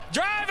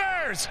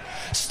Cars,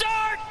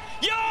 start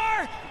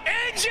your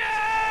engines!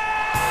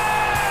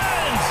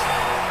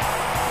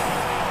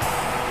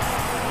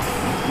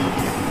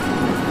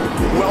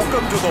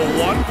 Welcome to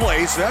the one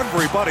place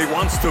everybody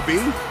wants to be.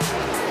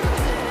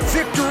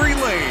 Victory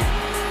Lane,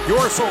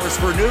 your source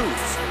for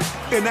news,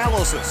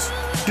 analysis,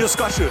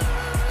 discussion,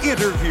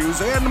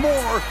 interviews, and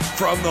more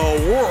from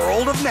the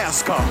world of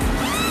NASCAR.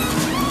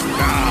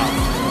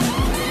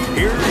 Now,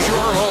 here's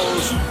your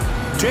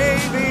host,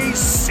 Davey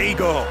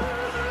Siegel.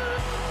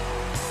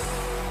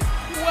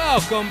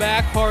 Welcome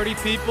back, party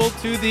people,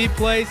 to the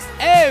place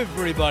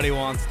everybody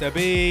wants to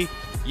be.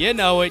 You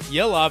know it,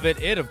 you love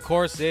it. It, of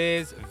course,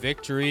 is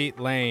Victory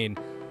Lane.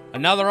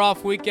 Another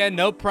off weekend,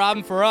 no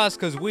problem for us,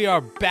 because we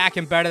are back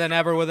and better than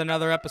ever with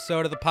another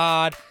episode of the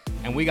pod.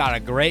 And we got a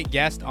great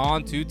guest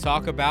on to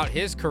talk about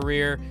his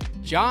career,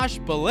 Josh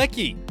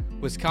Bilicki,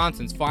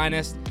 Wisconsin's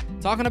finest,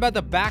 talking about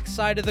the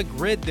backside of the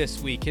grid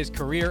this week, his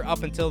career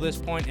up until this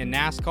point in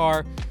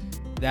NASCAR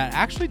that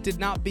actually did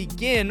not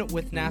begin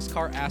with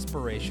NASCAR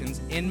aspirations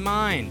in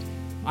mind.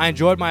 I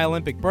enjoyed my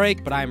Olympic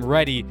break, but I'm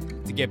ready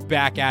to get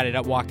back at it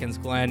at Watkins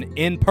Glen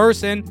in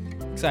person.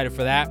 Excited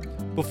for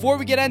that. Before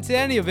we get into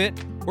any of it,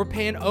 we're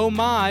paying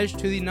homage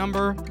to the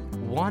number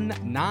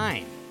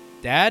 19.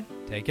 Dad,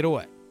 take it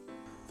away.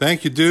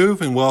 Thank you,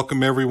 Duve, and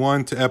welcome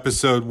everyone to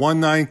episode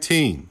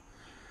 119.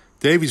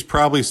 Davey's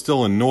probably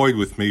still annoyed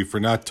with me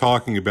for not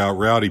talking about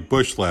Rowdy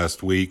Busch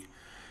last week,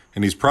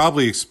 and he's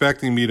probably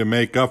expecting me to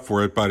make up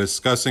for it by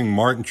discussing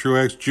Martin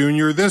Truex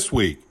Jr. this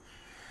week.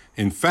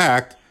 In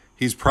fact,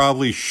 he's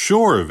probably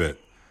sure of it,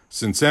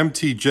 since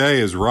MTJ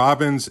is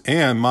Robin's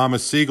and Mama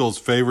Siegel's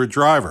favorite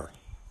driver.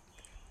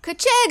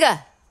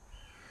 Kachiga!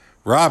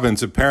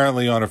 Robin's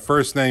apparently on a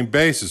first-name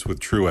basis with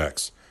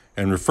Truex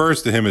and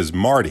refers to him as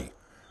Marty,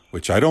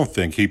 which I don't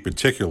think he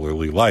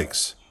particularly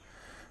likes.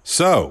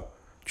 So,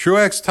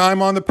 Truex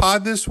time on the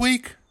pod this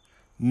week?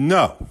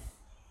 No.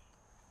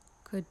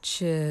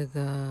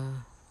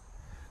 Kachiga.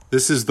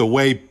 This is the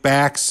way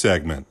back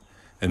segment,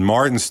 and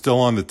Martin's still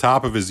on the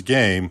top of his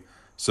game,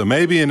 so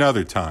maybe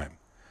another time.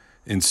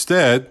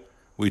 Instead,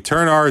 we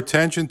turn our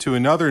attention to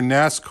another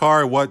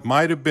NASCAR what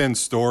might have been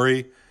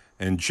story,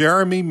 and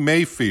Jeremy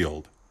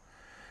Mayfield.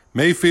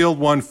 Mayfield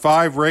won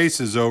 5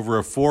 races over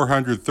a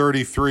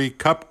 433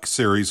 Cup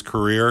Series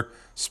career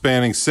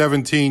spanning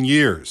 17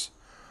 years.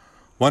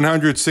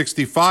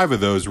 165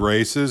 of those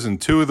races and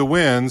 2 of the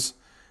wins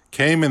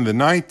came in the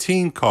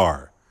 19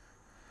 car.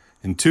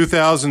 In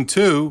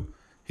 2002,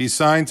 he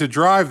signed to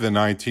drive the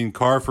 19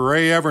 car for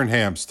Ray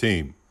Evernham's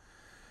team.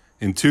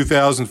 In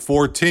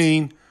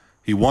 2014,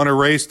 he won a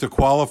race to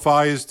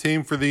qualify his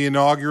team for the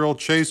inaugural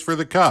Chase for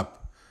the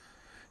Cup.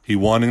 He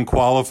won and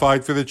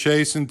qualified for the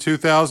Chase in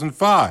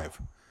 2005.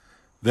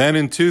 Then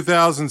in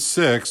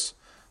 2006,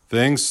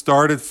 things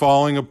started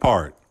falling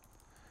apart.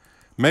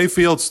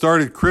 Mayfield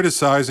started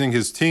criticizing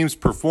his team's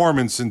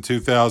performance in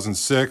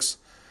 2006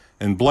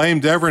 and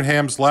blamed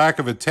Evernham's lack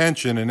of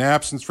attention and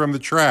absence from the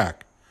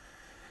track.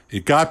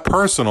 It got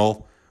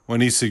personal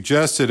when he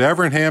suggested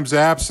Evernham's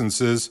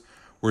absences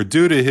were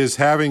due to his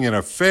having an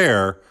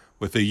affair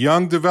with a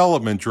young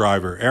development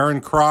driver, Aaron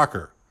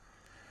Crocker.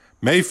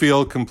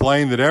 Mayfield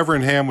complained that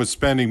Evernham was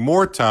spending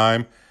more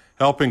time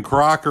helping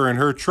Crocker and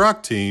her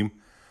truck team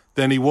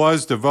than he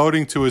was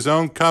devoting to his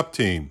own Cup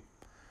team.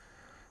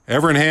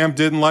 Evernham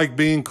didn't like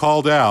being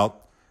called out,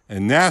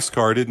 and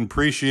NASCAR didn't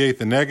appreciate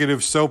the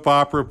negative soap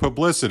opera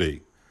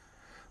publicity.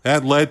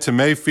 That led to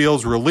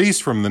Mayfield's release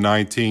from the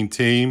 19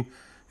 team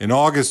in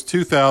August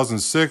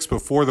 2006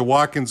 before the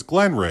Watkins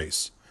Glen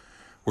race,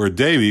 where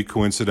Davey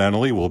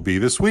coincidentally will be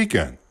this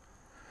weekend.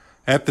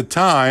 At the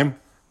time,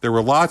 there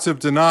were lots of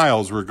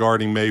denials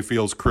regarding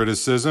Mayfield's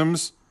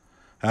criticisms.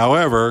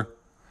 However,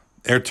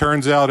 it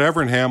turns out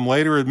Evernham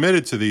later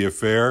admitted to the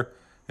affair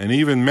and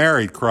even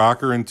married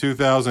Crocker in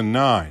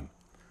 2009.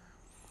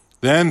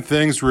 Then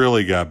things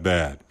really got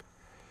bad.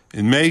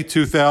 In May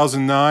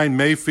 2009,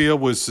 Mayfield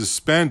was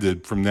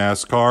suspended from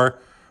NASCAR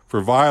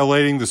for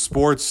violating the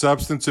sport's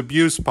substance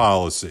abuse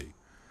policy.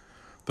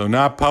 Though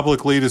not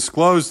publicly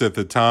disclosed at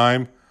the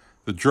time,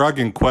 the drug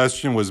in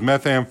question was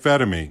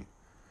methamphetamine.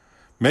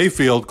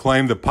 Mayfield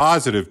claimed the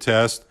positive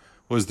test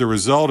was the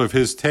result of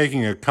his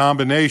taking a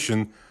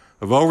combination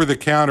of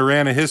over-the-counter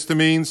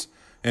antihistamines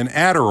and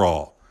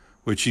Adderall,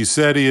 which he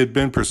said he had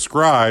been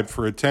prescribed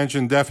for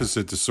attention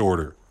deficit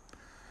disorder.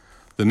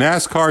 The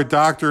NASCAR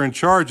doctor in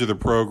charge of the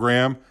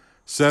program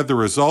said the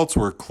results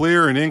were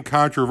clear and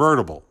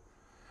incontrovertible.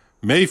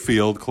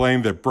 Mayfield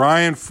claimed that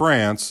Brian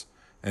France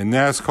and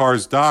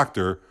NASCAR's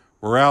doctor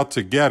were out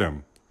to get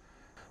him.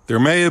 There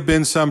may have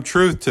been some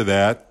truth to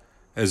that,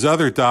 as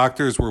other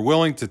doctors were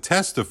willing to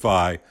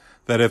testify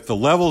that if the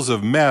levels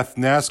of meth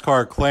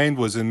NASCAR claimed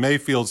was in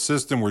Mayfield's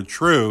system were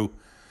true,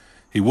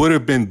 he would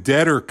have been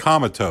dead or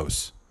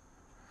comatose.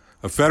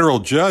 A federal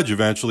judge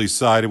eventually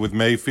sided with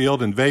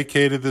Mayfield and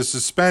vacated the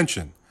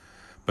suspension,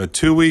 but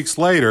 2 weeks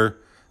later,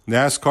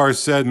 NASCAR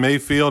said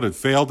Mayfield had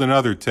failed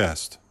another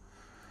test.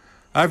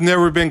 I've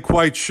never been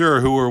quite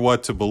sure who or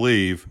what to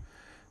believe.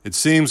 It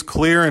seems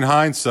clear in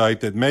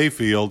hindsight that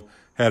Mayfield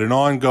had an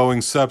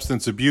ongoing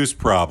substance abuse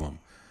problem,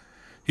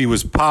 He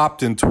was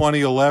popped in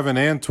 2011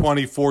 and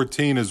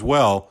 2014 as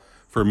well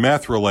for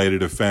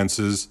meth-related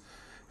offenses,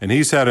 and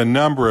he's had a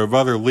number of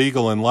other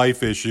legal and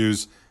life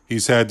issues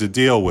he's had to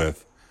deal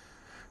with.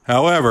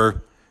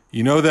 However,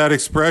 you know that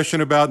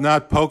expression about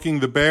not poking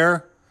the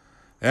bear?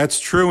 That's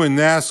true in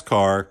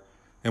NASCAR,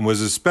 and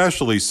was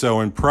especially so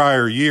in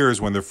prior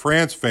years when the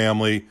France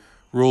family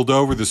ruled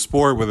over the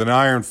sport with an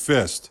iron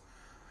fist.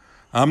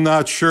 I'm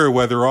not sure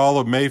whether all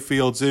of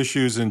Mayfield's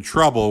issues and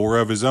trouble were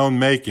of his own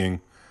making,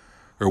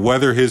 or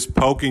whether his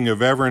poking of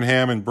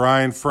Evernham and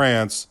Brian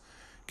France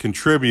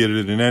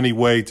contributed in any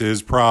way to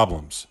his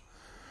problems.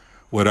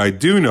 What I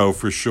do know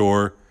for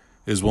sure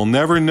is we'll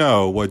never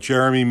know what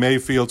Jeremy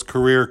Mayfield's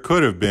career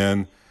could have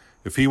been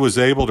if he was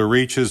able to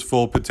reach his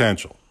full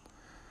potential.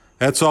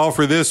 That's all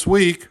for this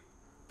week.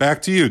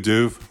 Back to you,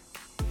 Duve.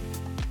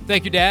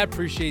 Thank you, Dad.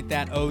 Appreciate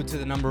that ode to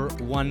the number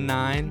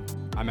 19.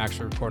 I'm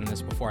actually recording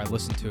this before I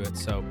listen to it,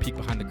 so peek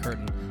behind the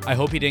curtain. I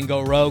hope he didn't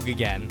go rogue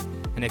again.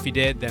 And if he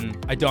did, then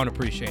I don't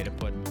appreciate it,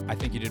 but I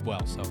think you did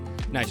well. So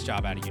nice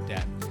job out of you,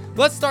 Dad.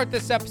 Let's start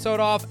this episode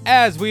off,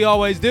 as we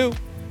always do,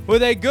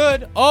 with a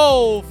good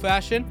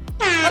old-fashioned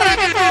I'm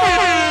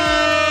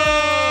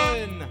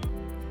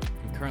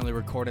currently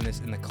recording this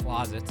in the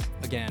closet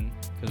again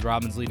because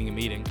Robin's leading a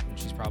meeting, and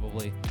she's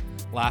probably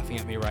laughing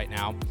at me right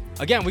now.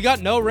 Again, we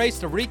got no race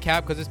to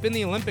recap because it's been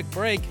the Olympic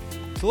break,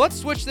 so let's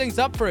switch things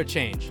up for a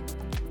change.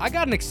 I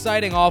got an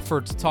exciting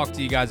offer to talk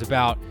to you guys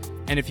about,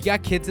 and if you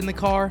got kids in the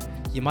car,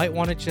 you might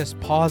want to just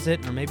pause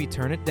it or maybe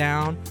turn it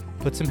down,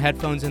 put some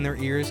headphones in their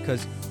ears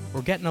because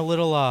we're getting a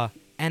little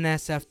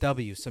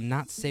NSFW, some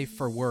not safe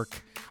for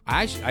work.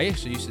 I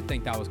actually used to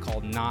think that was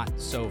called not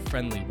so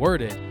friendly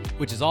worded,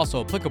 which is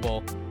also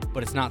applicable,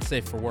 but it's not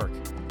safe for work.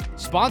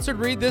 Sponsored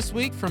read this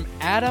week from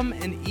Adam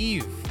and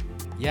Eve.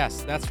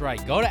 Yes, that's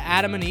right. Go to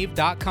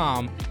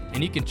adamandeve.com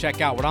and you can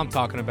check out what I'm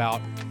talking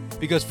about,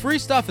 because free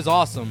stuff is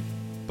awesome,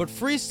 but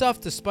free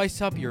stuff to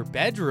spice up your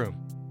bedroom,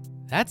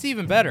 that's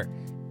even better.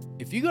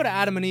 If you go to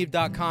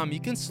adamandeve.com,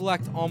 you can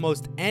select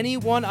almost any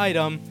one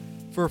item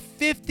for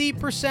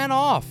 50%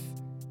 off,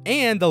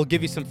 and they'll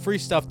give you some free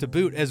stuff to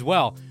boot as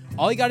well.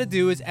 All you got to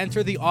do is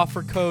enter the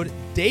offer code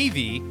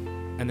DAVY,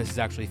 and this is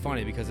actually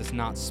funny because it's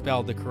not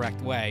spelled the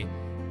correct way,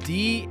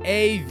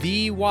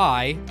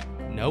 DAVY,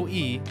 no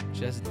E,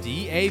 just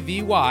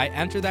DAVY.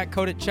 Enter that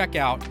code at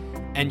checkout,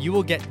 and you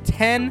will get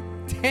 10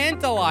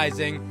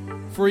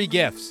 tantalizing free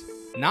gifts.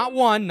 Not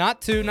 1,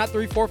 not 2, not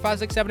 3, 4, 5,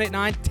 6, 7, 8,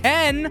 9,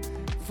 10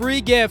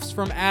 free gifts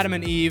from Adam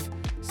and Eve.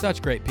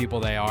 Such great people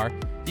they are.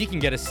 You can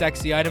get a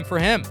sexy item for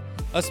him,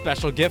 a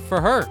special gift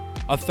for her,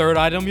 a third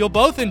item you'll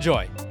both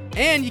enjoy,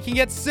 and you can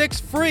get 6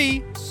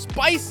 free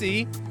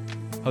spicy,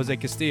 Jose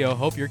Castillo,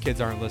 hope your kids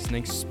aren't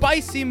listening,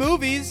 spicy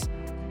movies,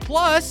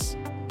 plus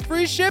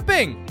free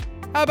shipping.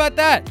 How about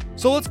that?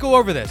 So let's go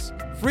over this.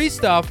 Free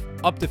stuff,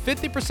 up to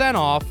 50%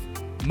 off,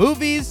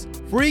 movies,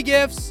 free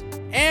gifts,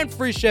 and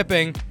free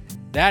shipping.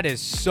 That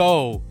is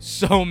so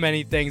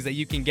many things that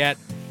you can get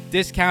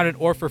discounted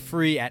or for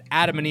free at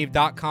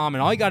adamandeve.com.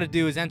 And all you got to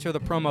do is enter the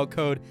promo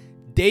code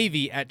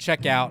DAVY at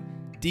checkout,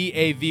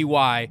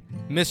 DAVY,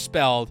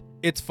 misspelled.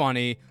 It's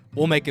funny.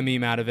 We'll make a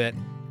meme out of it.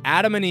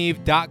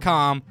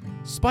 adamandeve.com.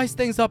 Spice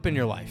things up in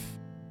your life.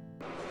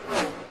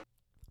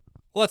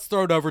 Let's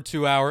throw it over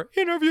to our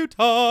interview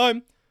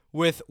time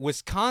with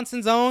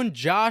Wisconsin's own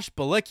Josh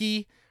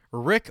Bilicki,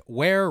 Rick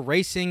Ware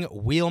Racing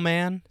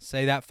wheelman.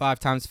 Say that 5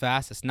 times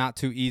fast. It's not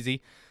too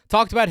easy.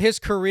 Talked about his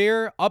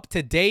career up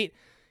to date.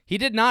 He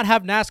did not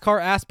have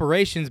NASCAR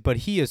aspirations, but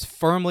he is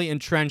firmly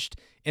entrenched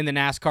in the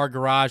NASCAR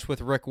garage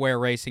with Rick Ware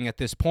Racing at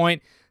this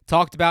point.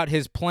 Talked about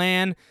his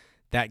plan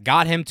that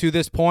got him to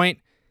this point.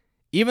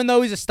 Even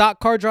though he's a stock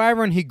car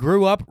driver and he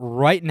grew up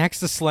right next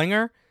to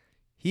Slinger,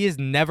 he has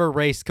never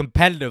raced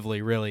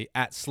competitively, really,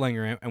 at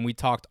Slinger, and we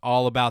talked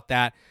all about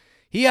that.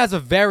 He has a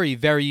very,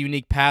 very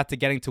unique path to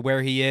getting to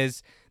where he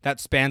is that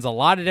spans a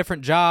lot of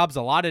different jobs,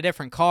 a lot of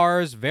different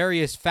cars,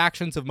 various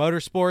factions of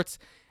motorsports,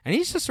 and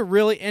he's just a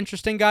really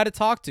interesting guy to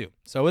talk to.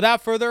 So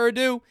without further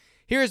ado,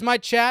 here's my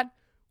chat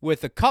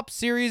with the Cup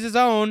Series'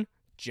 own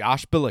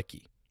Josh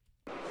Bilicki.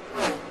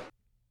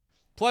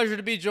 Pleasure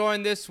to be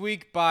joined this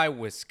week by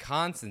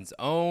Wisconsin's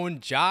own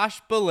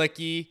Josh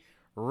Bilicki,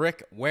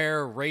 Rick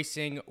Ware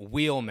Racing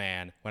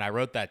wheelman. When I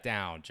wrote that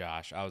down,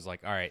 Josh, I was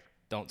like, all right,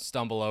 don't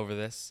stumble over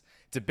this.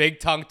 It's a big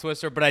tongue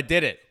twister, but I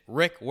did it.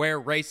 Rick Ware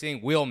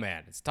Racing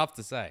wheelman. It's tough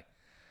to say.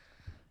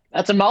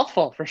 That's a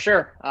mouthful for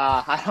sure.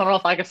 I don't know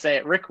if I can say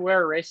it. Rick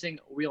Ware Racing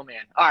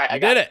wheelman. All right, I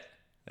did it.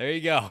 There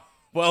you go.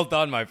 Well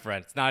done, my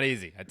friend. It's not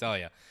easy, I tell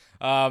you.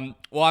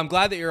 Well, I'm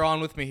glad that you're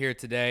on with me here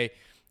today.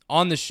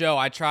 On the show,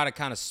 I try to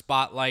kind of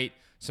spotlight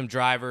some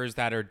drivers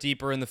that are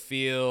deeper in the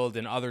field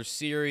and other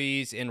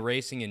series in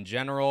racing in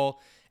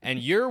general. And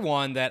you're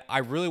one that I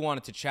really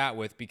wanted to chat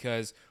with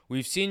because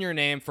we've seen your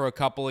name for a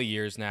couple of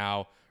years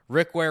now.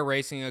 Rick Ware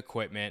Racing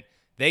Equipment.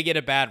 They get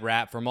a bad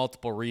rap for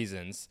multiple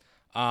reasons.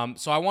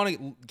 So I want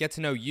to get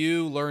to know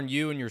you, learn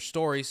you and your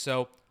story.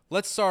 So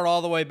let's start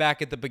all the way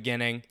back at the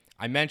beginning.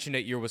 I mentioned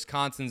it, your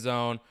Wisconsin's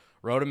own.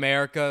 Road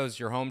America was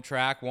your home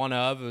track, one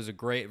of. It was a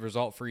great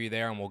result for you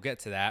there, and we'll get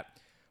to that.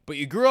 but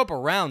you grew up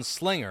around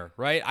Slinger,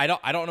 right? I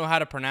don't know how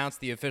to pronounce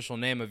the official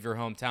name of your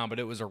hometown, but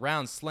it was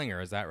around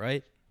Slinger. Is that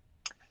right?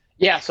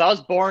 Yeah, so I was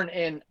born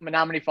in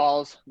Menominee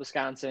Falls,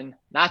 Wisconsin,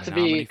 not to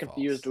be Menominee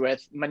confused Falls.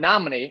 with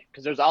Menominee,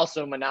 because there's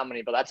also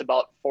Menominee, but that's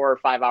about 4 or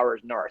 5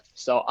 hours north.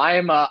 So I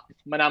am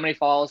Menominee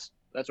Falls.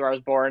 That's where I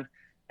was born,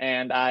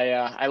 and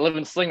I live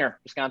in Slinger,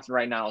 Wisconsin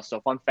right now. So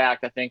fun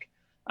fact, I think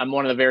I'm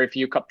one of the very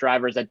few Cup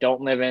drivers that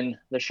don't live in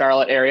the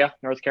Charlotte area,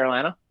 North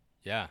Carolina,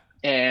 Yeah.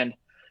 and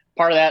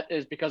part of that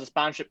is because of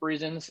sponsorship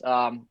reasons.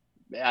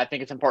 I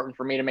think it's important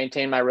for me to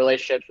maintain my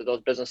relationships with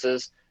those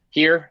businesses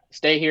here,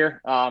 stay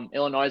here.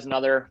 Illinois is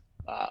another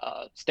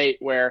state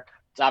where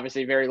it's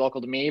obviously very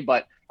local to me,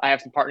 but I have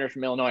some partners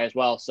from Illinois as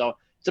well. So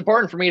it's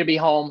important for me to be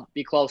home,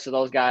 be close to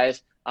those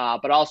guys,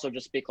 but also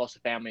just be close to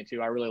family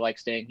too. I really like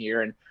staying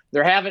here, and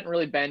there haven't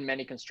really been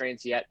many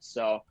constraints yet.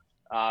 So,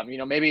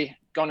 maybe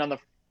going down the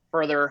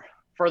further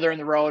in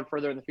the road,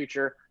 further in the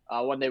future,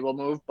 one day we'll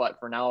move. But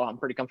for now, I'm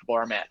pretty comfortable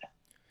where I'm at.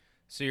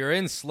 So you're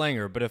in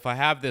Slinger, but if I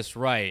have this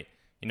right,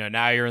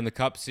 now you're in the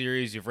Cup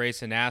Series, you've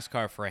raced in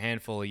NASCAR for a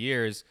handful of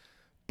years,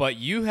 but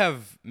you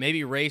have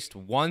maybe raced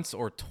once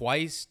or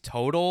twice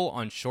total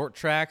on short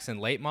tracks and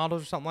late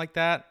models or something like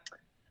that?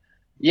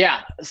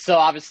 Yeah. So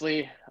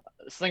obviously,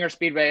 Slinger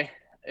Speedway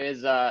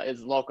is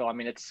local. I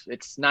mean,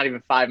 it's not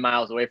even 5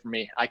 miles away from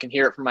me. I can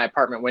hear it from my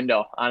apartment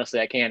window.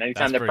 Honestly, I can. Anytime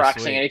That's they're pretty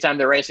practicing, sweet. anytime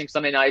they're racing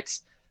Sunday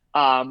nights.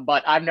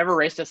 But I've never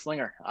raced a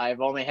Slinger. I've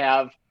only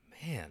have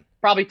Man.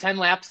 probably 10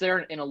 laps there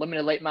in a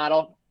limited late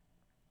model.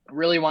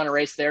 Really want to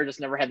race there, just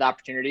never had the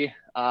opportunity.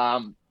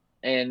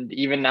 And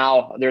even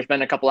now, there's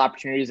been a couple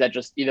opportunities that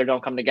just either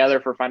don't come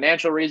together for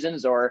financial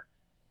reasons or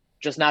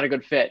just not a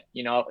good fit.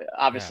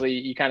 Obviously,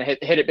 You kind of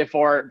hit it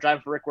before.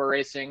 Driving for Rick, we're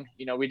racing.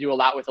 We do a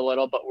lot with a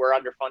little, but we're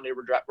underfunded.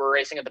 We're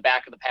racing at the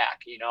back of the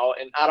pack.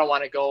 And I don't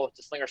want to go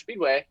to Slinger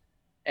Speedway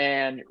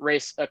and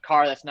race a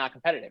car that's not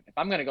competitive. If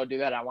I'm going to go do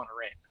that, I want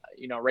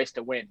to race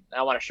to win.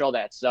 I want to show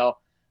that. So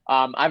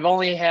I've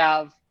only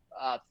have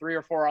 3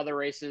 or 4 other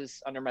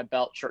races under my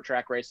belt, short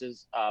track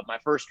races. My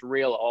first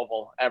real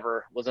oval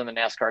ever was in the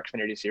NASCAR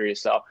Xfinity Series.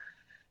 So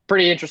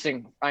pretty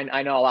interesting.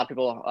 I know a lot of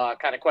people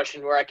kind of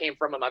question where I came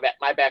from, and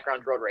my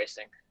background's road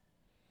racing.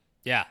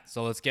 Yeah,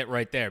 so let's get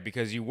right there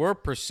because you were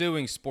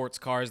pursuing sports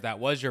cars. That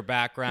was your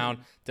background.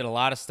 Did a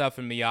lot of stuff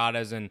in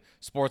Miatas and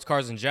sports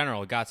cars in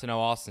general. Got to know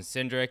Austin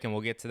Cindric, and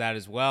we'll get to that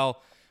as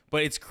well.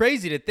 But it's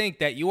crazy to think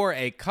that you are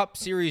a Cup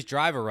Series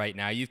driver right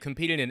now. You've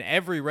competed in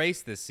every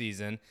race this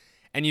season,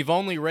 and you've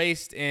only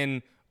raced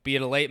in, be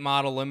it a late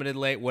model, limited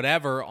late,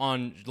 whatever,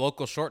 on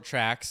local short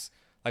tracks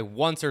like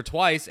once or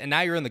twice, and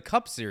now you're in the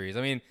Cup Series.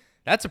 I mean,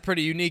 that's a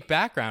pretty unique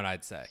background,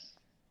 I'd say.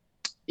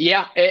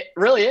 Yeah, it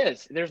really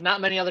is. There's not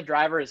many other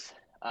drivers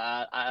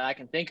I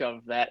can think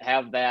of that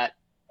have that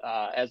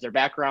as their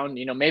background.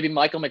 Maybe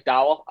Michael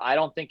McDowell. I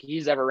don't think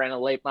he's ever ran a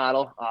late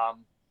model.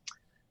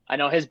 I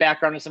know his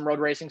background is some road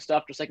racing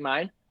stuff, just like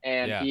mine,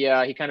 and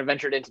he kind of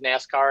ventured into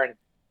NASCAR and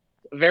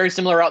very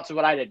similar route to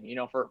what I did.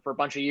 For a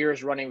bunch of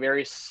years, running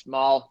very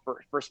small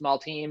for small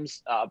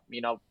teams.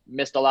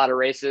 Missed a lot of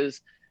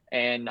races,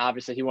 and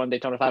obviously he won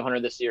Daytona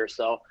 500 this year.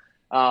 So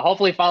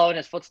hopefully following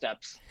his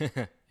footsteps.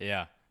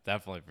 Yeah,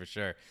 definitely, for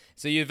sure.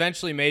 So you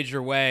eventually made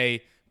your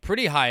way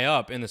pretty high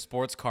up in the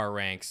sports car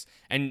ranks.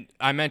 And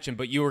I mentioned,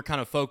 but you were kind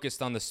of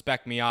focused on the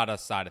spec Miata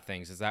side of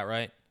things. Is that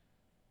right?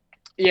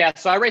 Yeah,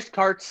 so I raced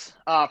karts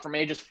from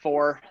ages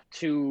 4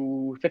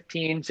 to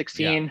 15,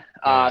 16.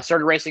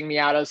 Started racing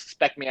Miatas,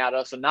 spec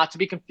Miata. So not to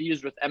be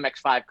confused with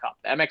MX-5 Cup.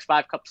 The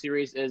MX-5 Cup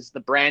series is the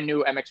brand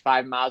new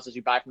MX-5 Mazdas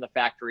you buy from the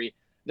factory.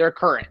 They're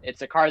current.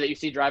 It's a car that you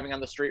see driving on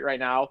the street right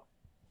now.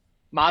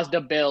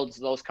 Mazda builds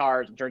those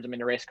cars and turns them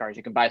into race cars.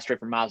 You can buy it straight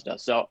from Mazda.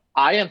 So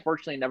I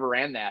unfortunately never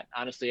ran that.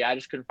 Honestly, I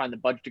just couldn't find the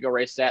budget to go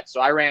race that. So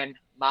I ran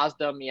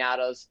Mazda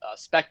Miatas,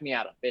 spec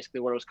Miata, basically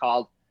what it was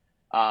called,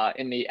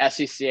 in the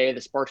SCCA, the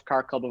Sports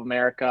Car Club of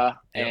America.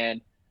 Yep.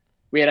 And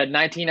we had a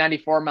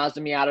 1994 Mazda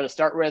Miata to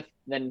start with,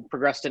 then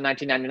progressed to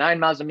 1999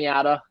 Mazda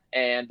Miata.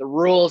 And the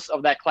rules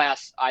of that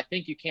class, I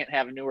think you can't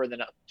have newer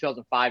than a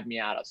 2005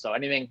 Miata. So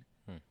anything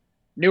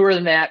newer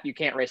than that, you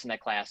can't race in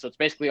that class. So it's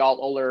basically all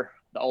the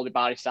older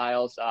body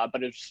styles,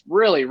 but it's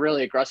really,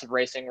 really aggressive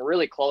racing,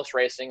 really close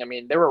racing. I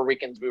mean, there were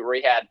weekends where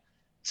we had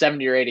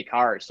 70 or 80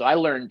 cars. So I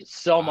learned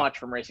so much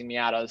from racing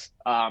Miatas.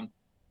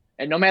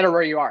 And no matter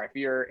where you are, if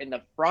you're in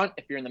the front,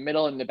 if you're in the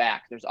middle, in the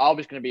back, there's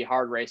always going to be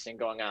hard racing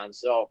going on.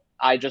 So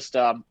I just,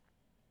 I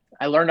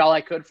learned all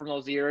I could from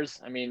those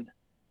years. I mean,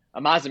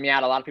 a Mazda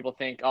Miata, a lot of people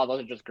think, oh,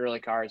 those are just girly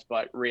cars,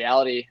 but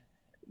reality,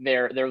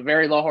 they're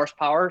very low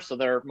horsepower. So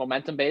they're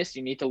momentum based.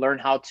 You need to learn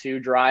how to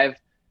drive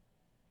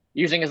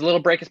using as little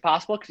brake as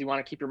possible because you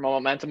want to keep your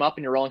momentum up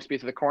and your rolling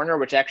speed to the corner,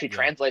 which actually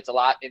translates a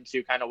lot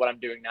into kind of what I'm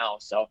doing now.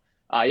 So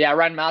I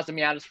ran Mazda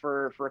Miatas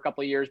for a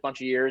couple of years,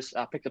 bunch of years,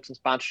 picked up some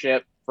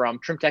sponsorship from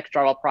Trimtech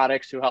Struggle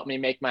Products, who helped me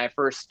make my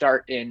first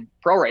start in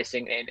pro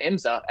racing in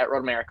IMSA at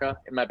Road America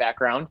in my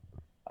background,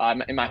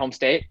 in my home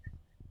state.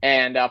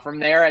 And from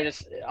there, I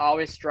just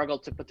always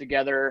struggled to put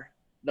together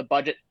the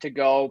budget to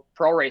go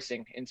pro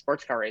racing in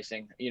sports car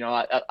racing.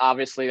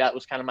 Obviously that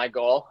was kind of my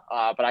goal,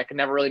 but I could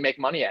never really make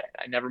money at it.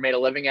 I never made a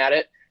living at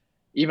it.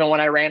 Even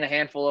when I ran a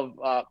handful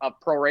of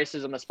pro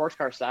races on the sports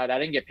car side, I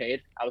didn't get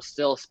paid. I was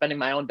still spending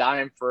my own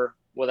dime for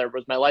whether it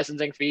was my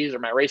licensing fees or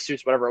my race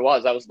suits, whatever it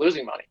was. I was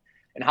losing money.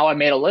 And how I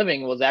made a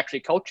living was actually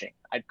coaching.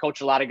 I'd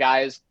coach a lot of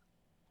guys,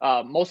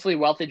 mostly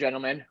wealthy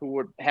gentlemen who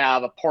would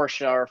have a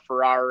Porsche or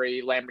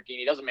Ferrari,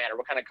 Lamborghini, doesn't matter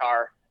what kind of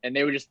car. And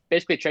they would just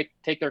basically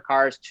take their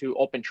cars to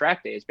open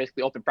track days,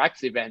 basically open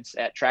practice events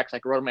at tracks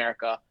like Road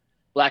America,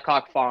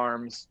 Blackhawk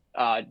Farms,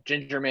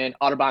 Gingerman,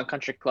 Audubon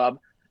Country Club.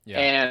 Yeah.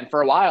 And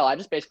for a while, I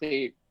just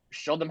basically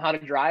showed them how to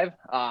drive.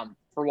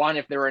 For one,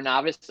 if they were a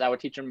novice, I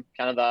would teach them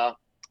kind of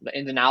the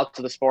ins and outs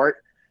of the sport,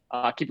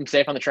 keep them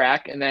safe on the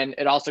track. And then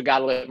it also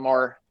got a little bit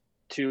more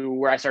to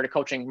where I started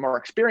coaching more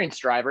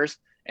experienced drivers.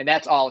 And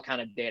that's all kind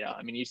of data.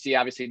 I mean, you see,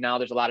 obviously now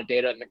there's a lot of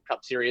data in the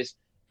Cup Series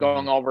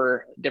going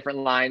over different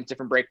lines,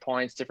 different brake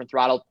points, different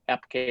throttle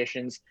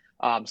applications.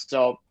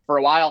 So for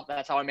a while,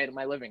 that's how I made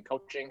my living,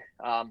 coaching.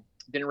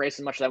 Didn't race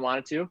as much as I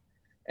wanted to.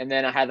 And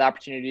then I had the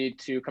opportunity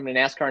to come to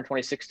NASCAR in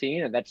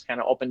 2016, and that just kind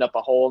of opened up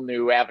a whole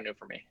new avenue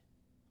for me.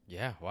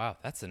 Yeah, wow,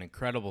 that's an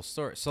incredible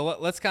story. So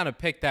let's kind of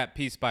pick that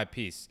piece by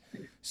piece.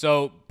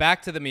 So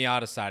back to the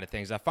Miata side of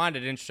things. I find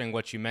it interesting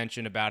what you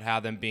mentioned about how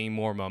them being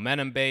more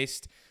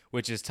momentum-based,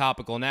 which is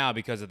topical now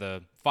because of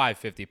the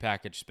 550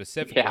 package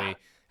specifically. Yeah.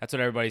 That's what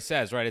everybody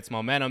says, right? It's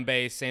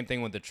momentum-based. Same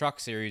thing with the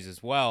truck series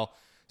as well.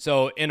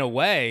 So in a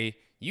way,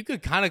 you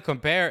could kind of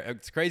compare.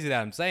 It's crazy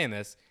that I'm saying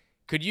this.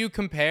 Could you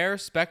compare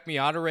Spec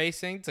Miata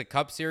racing to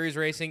Cup Series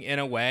racing in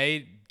a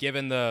way,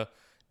 given the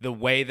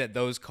way that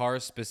those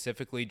cars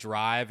specifically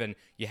drive, and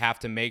you have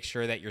to make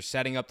sure that you're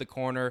setting up the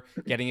corner,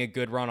 getting a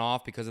good run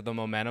off because of the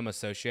momentum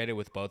associated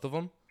with both of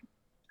them?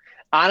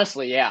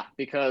 Honestly, yeah,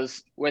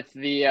 because with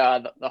the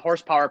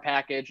horsepower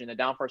package and the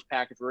downforce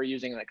package we're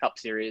using in the Cup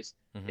Series,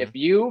 if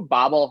you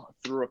bobble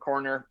through a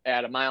corner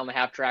at a 1.5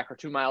 mile track or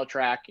 2 mile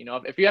track,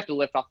 if you have to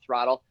lift off the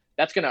throttle,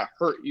 that's going to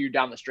hurt you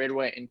down the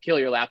straightaway and kill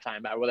your lap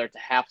time by whether it's a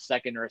half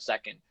second or a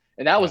second.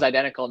 And that was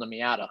identical in the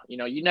Miata.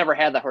 You never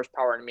had the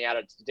horsepower in the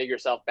Miata to dig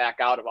yourself back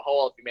out of a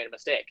hole if you made a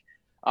mistake.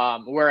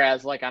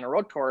 Whereas like on a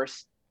road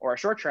course or a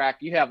short track,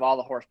 you have all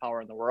the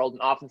horsepower in the world.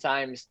 And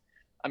oftentimes,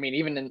 I mean,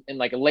 even in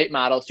like a late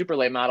model, super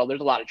late model,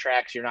 there's a lot of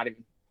tracks you're not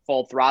even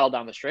full throttle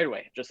down the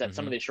straightaway, just at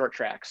some of these short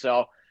tracks.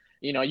 So,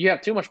 you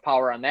have too much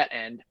power on that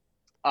end.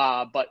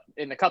 But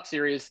in the Cup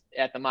Series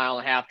at the 1.5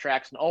 mile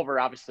tracks and over,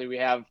 obviously we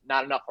have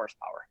not enough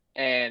horsepower.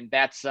 And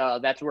that's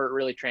where it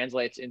really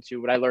translates into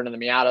what I learned in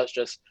the Miata. It's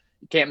just,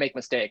 you can't make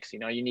mistakes. You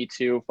need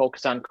to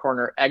focus on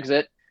corner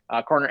exit,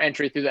 corner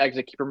entry through the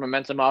exit, keep your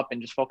momentum up,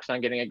 and just focus on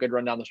getting a good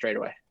run down the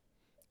straightaway.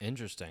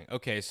 Interesting.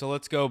 Okay, so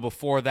let's go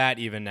before that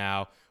even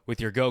now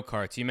with your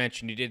go-karts. You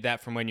mentioned you did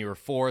that from when you were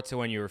 4 to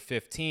when you were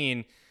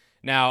 15.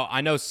 Now,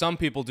 I know some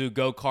people do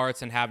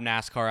go-karts and have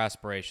NASCAR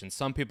aspirations.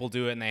 Some people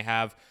do it and they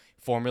have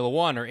Formula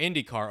One or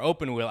IndyCar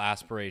open-wheel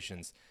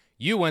aspirations.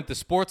 You went the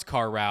sports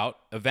car route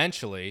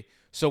eventually.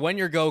 So when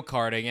you're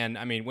go-karting, and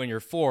I mean, when you're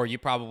 4, you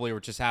probably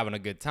were just having a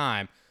good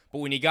time. But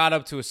when you got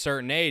up to a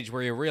certain age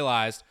where you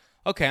realized,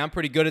 okay, I'm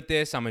pretty good at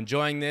this, I'm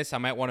enjoying this, I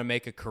might want to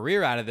make a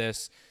career out of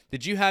this,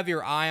 did you have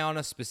your eye on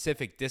a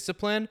specific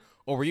discipline,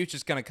 or were you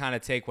just going to kind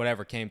of take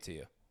whatever came to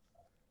you?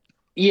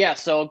 Yeah,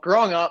 so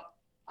growing up,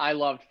 I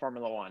loved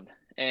Formula One.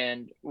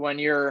 And when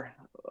you're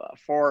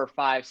 4 or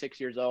 5, 6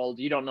 years old,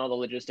 you don't know the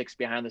logistics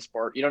behind the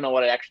sport. You don't know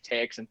what it actually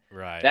takes. And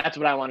that's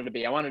what I wanted to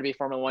be. I wanted to be a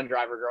Formula One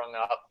driver growing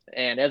up.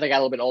 And as I got a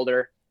little bit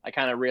older, I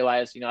kind of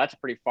realized, that's a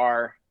pretty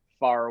far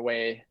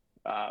away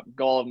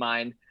goal of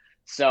mine.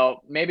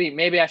 So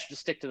maybe I should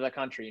just stick to the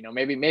country,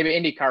 maybe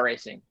IndyCar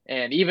racing.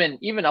 And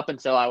even up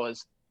until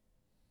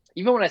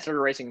even when I started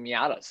racing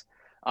Miatas,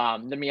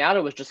 the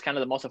Miata was just kind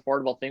of the most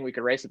affordable thing we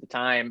could race at the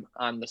time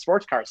on the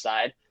sports car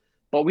side,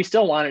 but we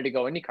still wanted to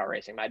go IndyCar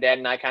racing. My dad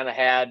and I kind of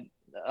had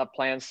a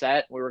plan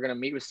set. We were going to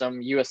meet with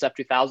some USF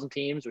 2000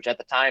 teams, which at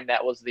the time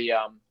that was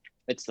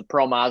it's the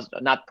Pro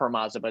Mazda, not Pro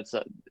Mazda, but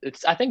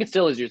I think it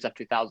still is USF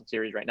 2000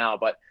 series right now,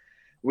 but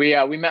we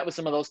met with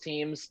some of those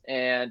teams,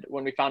 and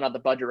when we found out the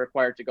budget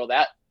required to go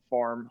that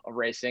form of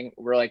racing,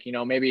 we're like,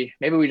 maybe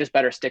we just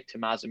better stick to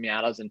Mazda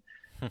Miatas. And,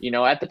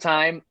 at the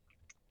time,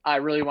 I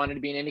really wanted to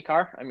be in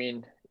IndyCar. I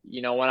mean,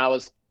 when I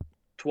was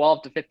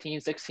 12 to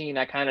 15, 16,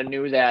 I kind of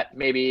knew that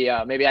maybe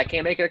I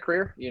can't make it a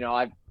career.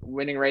 I'm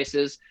winning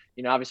races.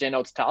 Obviously I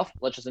know it's tough.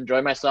 Let's just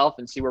enjoy myself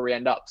and see where we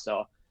end up.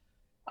 So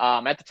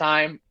at the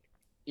time,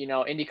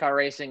 IndyCar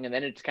racing, and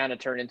then it just kind of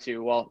turned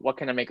into, well, what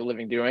can I make a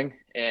living doing?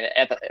 And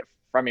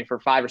for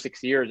 5 or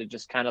 6 years, it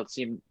just kind of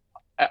seemed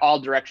all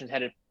directions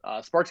headed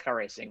sports car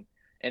racing.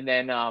 And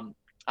then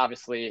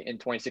obviously in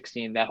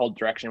 2016, that whole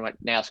direction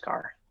went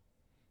NASCAR.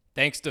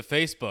 Thanks to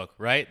Facebook,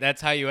 right?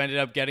 That's how you ended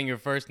up getting your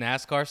first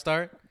NASCAR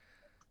start?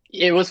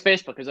 It was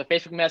Facebook. It was a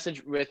Facebook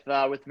message with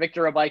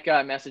Victor Abaika.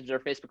 I messaged their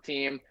Facebook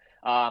team.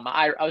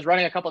 I was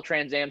running a couple of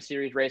Trans Am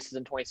Series races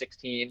in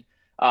 2016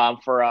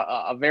 for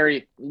a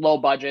very low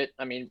budget.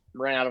 I mean,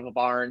 ran out of a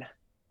barn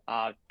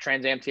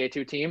Trans Am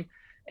TA2 team.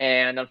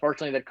 And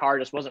unfortunately, the car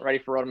just wasn't ready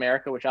for Road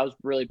America, which I was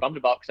really bummed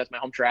about because that's my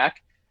home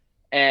track.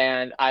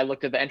 And I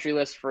looked at the entry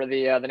list for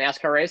the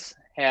NASCAR race,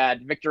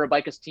 had Victor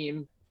Abika's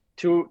team,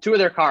 two of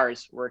their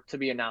cars were to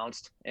be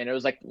announced, and it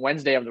was like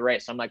Wednesday of the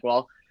race. So I'm like,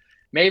 well,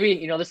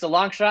 maybe, this is a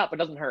long shot, but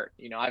it doesn't hurt.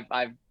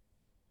 I've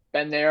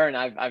been there, and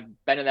I've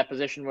been in that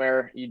position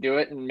where you do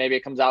it and maybe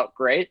it comes out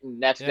great,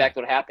 and that's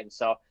exactly what happened.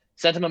 So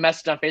sent him a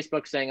message on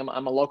Facebook saying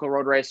I'm a local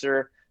road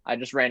racer. I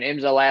just ran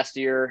IMSA last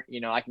year.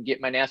 I can get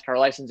my NASCAR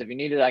license if you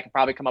need it. I can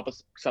probably come up with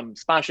some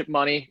sponsorship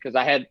money because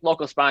I had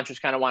local sponsors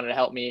kind of wanted to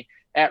help me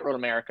at Road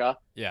America.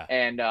 Yeah.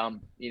 And,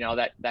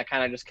 that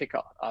kind of just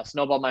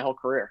snowballed my whole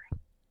career.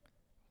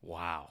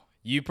 Wow.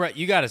 You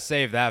got to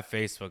save that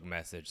Facebook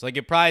message. Like,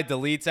 it probably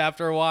deletes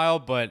after a while,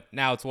 but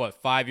now it's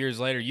 5 years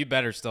later. You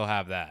better still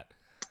have that.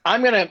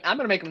 I'm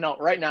gonna make a note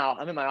right now.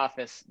 I'm in my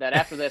office that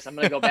after this, I'm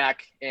gonna go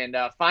back and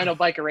find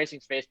Biker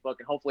Racing's Facebook,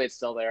 and hopefully it's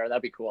still there.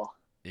 That'd be cool.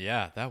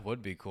 Yeah, that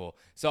would be cool.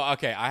 So,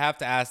 okay, I have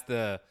to ask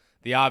the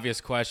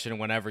obvious question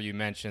whenever you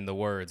mention the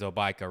words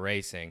Biker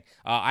Racing.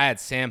 I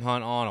had Sam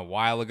Hunt on a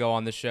while ago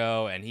on the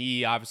show, and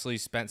he obviously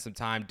spent some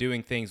time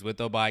doing things with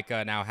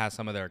Biker, now has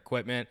some of their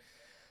equipment.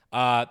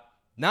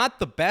 Not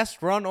the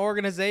best run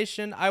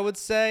organization, I would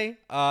say.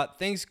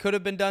 Things could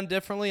have been done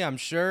differently, I'm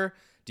sure.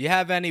 Do you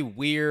have any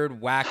weird,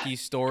 wacky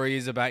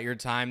stories about your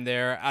time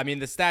there? I mean,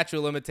 the statute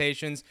of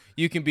limitations,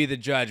 you can be the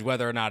judge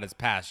whether or not it's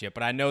passed yet,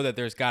 but I know that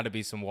there's got to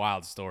be some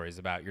wild stories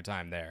about your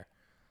time there.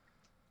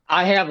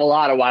 I have a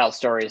lot of wild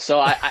stories. So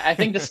I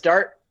think to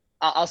start,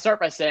 I'll start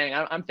by saying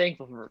I'm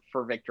thankful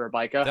for Victor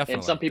Abika.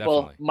 And some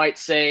people might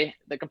say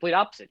the complete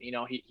opposite.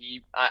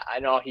 I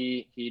know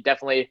he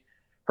definitely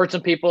hurt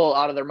some people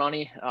out of their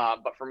money.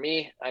 But for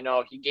me, I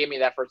know he gave me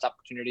that first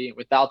opportunity.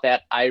 Without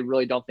that, I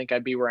really don't think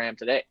I'd be where I am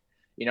today.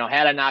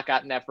 Had I not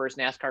gotten that first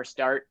NASCAR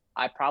start,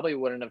 I probably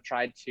wouldn't have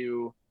tried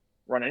to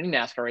run any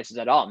NASCAR races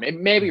at all.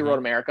 Maybe Road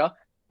America,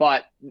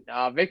 but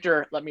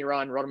Victor let me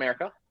run Road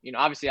America.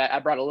 Obviously I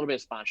brought a little bit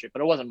of sponsorship,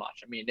 but it wasn't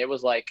much. I mean, it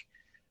was like,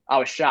 I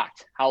was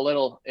shocked how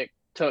little it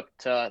took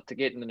to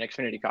get in an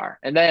Xfinity car.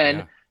 And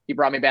then he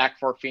brought me back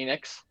for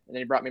Phoenix, and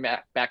then he brought me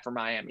back for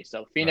Miami.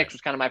 So Phoenix was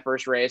kind of my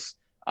first race.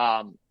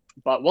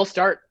 But we'll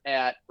start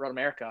at Road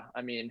America.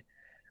 I mean,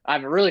 I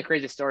have a really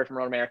crazy story from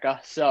Road America.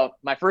 So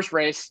my first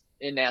race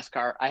in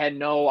NASCAR, I had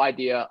no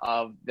idea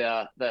of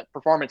the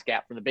performance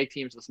gap from the big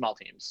teams to the small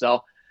teams.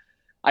 So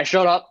I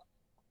showed up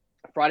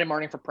Friday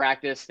morning for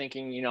practice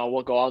thinking,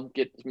 we'll go out and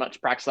get as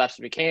much practice laps as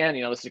we can.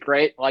 This is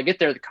great. Well, I get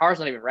there, the car's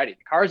not even ready.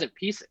 The car's in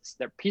pieces.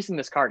 They're piecing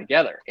this car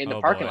together in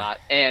the parking lot.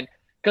 And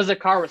because the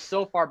car was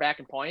so far back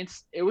in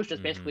points, it was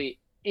just basically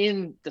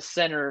in the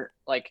center.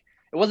 Like,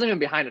 it wasn't even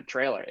behind a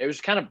trailer. It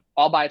was kind of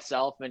all by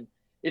itself. And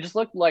it just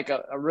looked like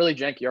a really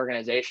janky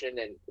organization.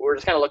 And we're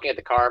just kind of looking at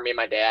the car, me and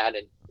my dad,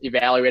 and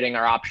evaluating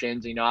our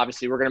options.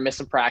 Obviously we're going to miss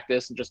some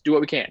practice and just do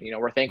what we can.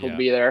 We're thankful to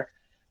be there.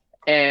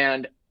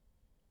 And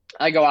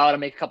I go out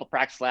and make a couple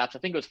practice laps. I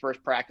think it was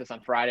first practice on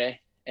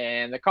Friday,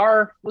 and the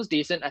car was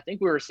decent. I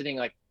think we were sitting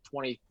like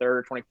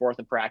 23rd, 24th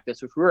in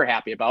practice, which we were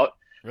happy about.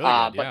 Really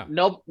good, yeah.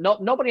 But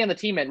nobody on the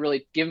team had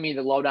really given me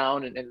the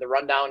lowdown and the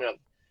rundown of,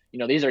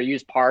 these are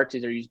used parts,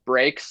 these are used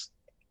brakes.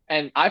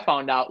 And I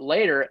found out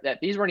later that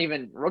these weren't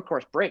even road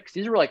course brakes.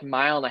 These were like 1.5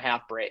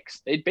 mile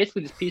brakes. They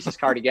basically just pieced this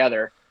car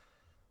together.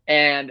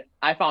 And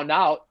I found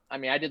out, I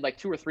did like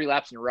 2 or 3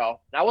 laps in a row,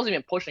 and I wasn't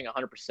even pushing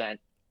 100%.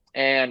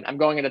 And I'm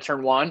going into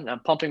turn 1, and I'm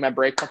pumping my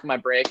brake,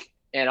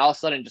 and all of a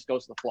sudden it just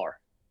goes to the floor.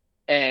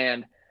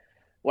 And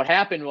what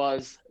happened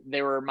was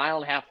they were 1.5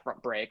 mile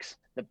front brakes.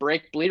 The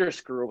brake bleeder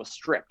screw was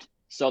stripped.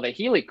 So they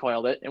Healy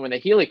coiled it. And when they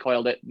Healy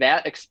coiled it,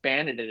 that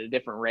expanded at a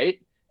different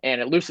rate,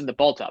 and it loosened the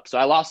bolt up. So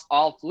I lost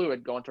all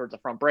fluid going towards the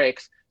front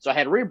brakes. So I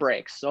had rear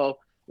brakes. So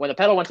when the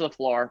pedal went to the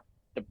floor,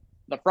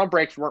 the front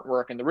brakes weren't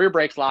working. The rear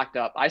brakes locked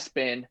up. I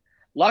spin.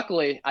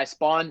 Luckily, I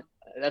spun.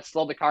 That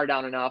slowed the car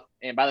down enough.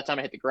 And by the time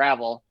I hit the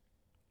gravel,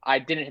 I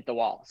didn't hit the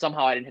wall.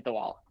 Somehow I didn't hit the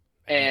wall.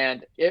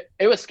 And it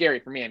was scary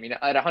for me.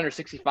 At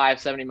 165,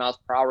 70 miles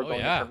per hour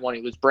going into turn 1,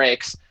 you lose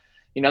brakes.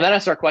 Then I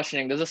start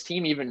questioning, does this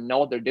team even know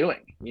what they're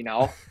doing?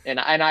 And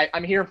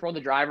I'm hearing from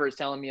the drivers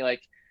telling me,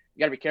 like, you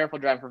got to be careful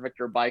driving for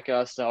Victor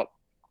Abika. So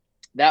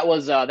that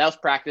was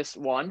practice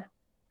 1.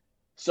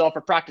 So for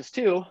practice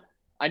 2,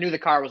 I knew the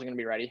car wasn't going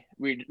to be ready.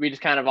 We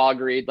just kind of all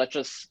agreed, let's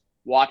just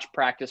watch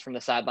practice from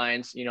the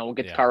sidelines. We'll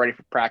get the car ready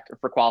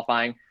for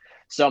qualifying.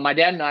 So my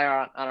dad and I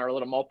are on our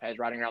little mopeds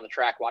riding around the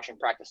track watching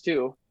practice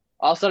 2.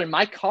 All of a sudden,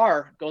 my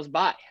car goes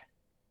by.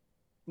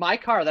 My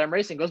car that I'm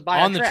racing goes by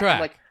on the track. I'm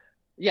like,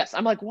 yes.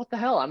 I'm like, what the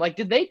hell? I'm like,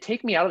 did they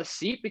take me out of the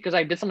seat because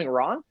I did something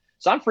wrong?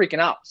 So I'm freaking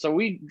out. So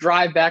we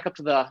drive back up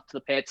to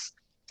the pits.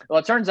 Well,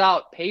 it turns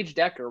out Paige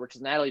Decker, which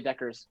is Natalie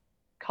Decker's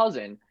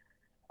cousin,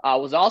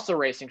 was also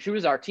racing. She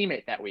was our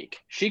teammate that week.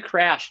 She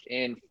crashed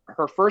in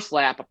her first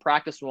lap of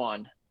practice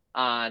 1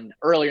 on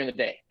earlier in the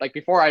day, like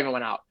before I even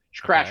went out.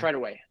 She crashed right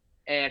away,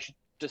 and she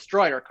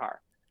destroyed her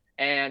car.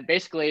 And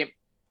basically,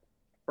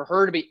 for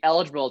her to be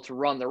eligible to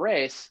run the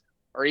race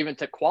or even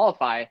to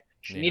qualify,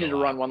 she needed to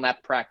run 1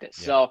 lap practice.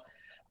 So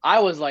I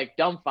was like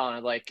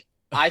dumbfounded, like,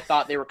 I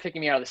thought they were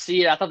kicking me out of the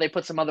seat. I thought they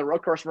put some other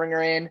road course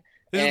ringer in.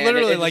 This is and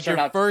literally it like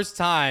your first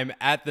time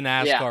at the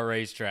Yeah. NASCAR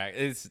racetrack.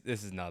 This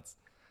is nuts.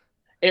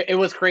 It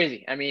was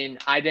crazy. I mean,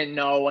 I didn't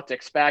know what to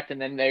expect.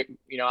 And then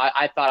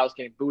I thought I was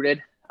getting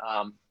booted.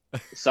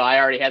 So I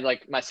already had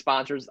like my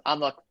sponsors on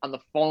the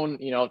phone,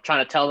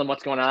 trying to tell them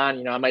what's going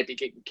on. I might be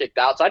getting kicked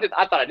out. So I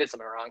thought I did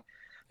something wrong.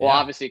 Well, Yeah.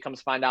 obviously it comes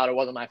to find out it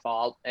wasn't my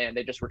fault, and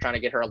they just were trying to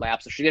get her a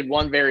lap. So she did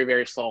one very,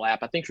 very slow lap.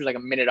 I think she was like a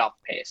minute off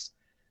the pace.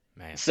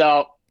 Man.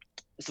 So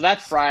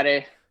that's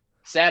Friday.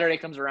 Saturday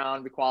comes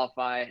around. We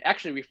qualify.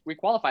 Actually, we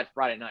qualified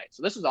Friday night.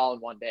 So this was all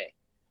in one day.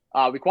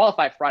 We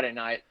qualified Friday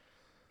night,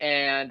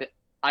 and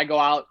I go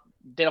out,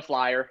 did a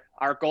flyer.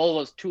 Our goal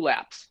was 2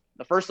 laps.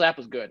 The first lap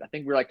was good. I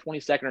think we were like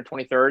 22nd or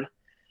 23rd.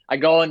 I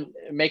go and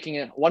making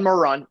one more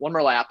run, one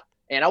more lap,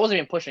 and I wasn't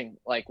even pushing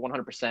like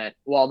 100%.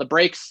 Well, the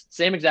brakes,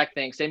 same exact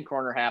thing, same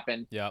corner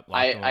happened. Yep.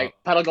 I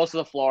pedal goes to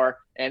the floor,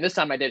 and this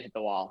time I did hit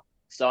the wall.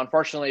 So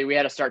unfortunately, we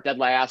had to start dead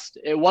last.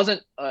 It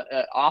wasn't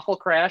an awful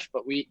crash,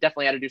 but we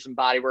definitely had to do some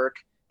body work,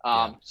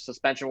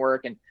 suspension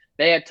work, and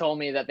they had told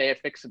me that they had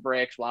fixed the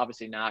brakes. Well,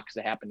 obviously not, because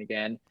it happened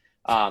again.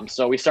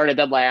 So we started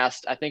dead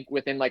last. I think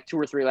within like 2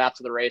 or 3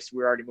 laps of the race, we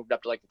were already moved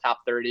up to like the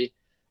top 30,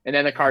 and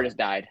then the car just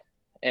died.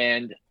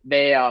 And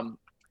they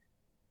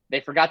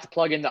forgot to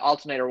plug in the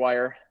alternator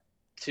wire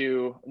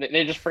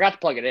they just forgot to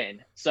plug it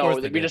in. So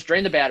we just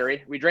drained the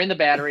battery. We drained the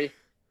battery,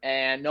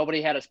 and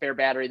nobody had a spare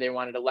battery they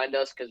wanted to lend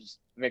us, because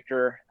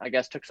Victor, I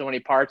guess, took so many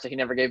parts that he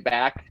never gave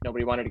back.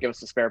 Nobody wanted to give us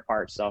the spare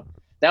parts. So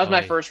that was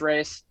my first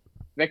race.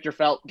 Victor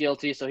felt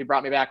guilty, so he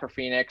brought me back for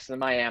Phoenix and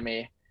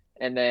Miami.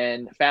 And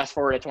then fast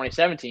forward to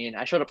 2017,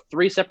 I showed up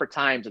 3 separate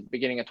times at the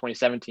beginning of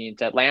 2017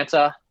 to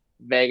Atlanta,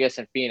 Vegas,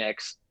 and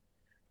Phoenix.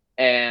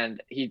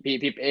 And he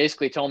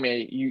basically told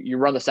me, you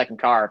run the second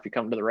car if you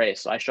come to the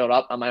race. So I showed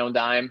up on my own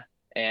dime,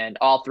 and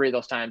all 3 of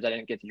those times I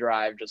didn't get to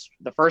drive. Just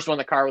the first one,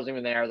 the car wasn't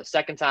even there. The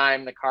second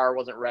time, the car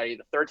wasn't ready.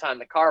 The third time,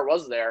 the car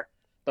was there.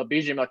 But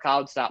BJ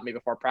McLeod stopped me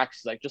before practice.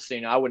 He's like, just so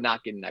you know, I would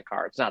not get in that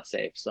car. It's not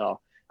safe. So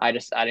I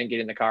didn't get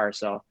in the car.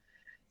 So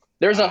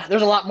there's a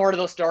lot more to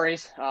those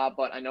stories,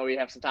 but I know we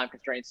have some time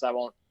constraints, so I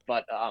won't.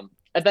 But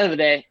at the end of the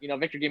day,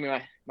 Victor gave me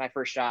my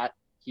first shot.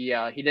 He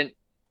didn't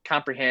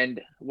comprehend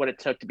what it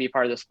took to be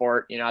part of the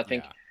sport. I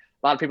think a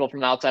lot of people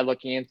from the outside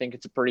looking in think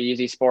it's a pretty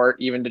easy sport,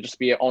 even to just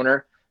be an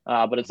owner,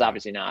 but it's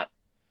obviously not.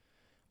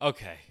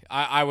 Okay,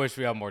 I wish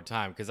we had more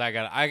time, because I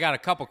got a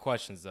couple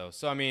questions though.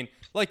 So I mean,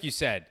 like you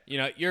said,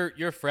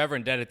 you're forever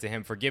indebted to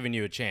him for giving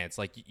you a chance.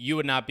 Like, you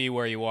would not be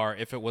where you are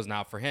if it was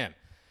not for him.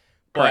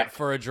 But Correct.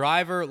 For a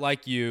driver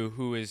like you,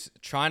 who is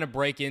trying to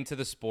break into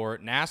the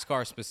sport,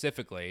 NASCAR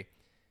specifically,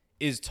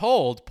 is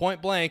told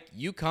point blank,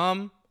 you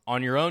come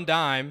on your own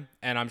dime,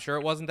 and I'm sure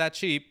it wasn't that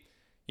cheap.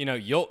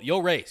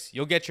 You'll race,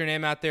 you'll get your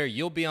name out there,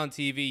 you'll be on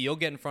TV, you'll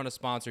get in front of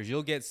sponsors,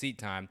 you'll get seat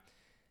time.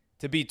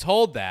 To be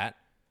told that,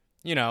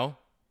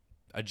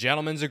 a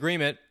gentleman's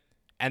agreement,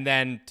 and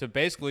then to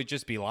basically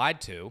just be lied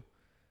to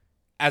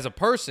as a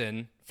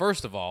person,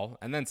 first of all,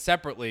 and then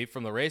separately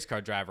from the race car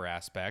driver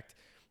aspect,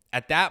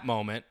 at that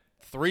moment,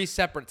 3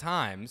 separate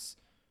times,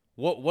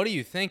 what are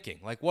you thinking?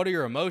 Like, what are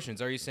your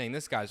emotions? Are you saying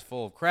this guy's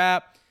full of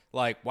crap?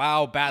 Like,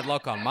 wow, bad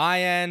luck on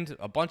my end,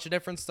 a bunch of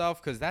different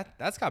stuff? Because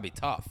that's got to be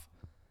tough.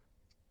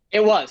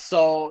 It was.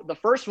 So the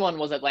first one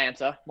was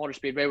Atlanta Motor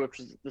Speedway, which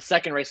was the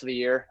second race of the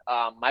year.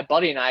 My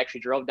buddy and I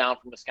actually drove down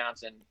from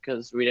Wisconsin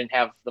because we didn't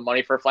have the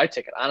money for a flight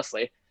ticket,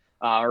 honestly,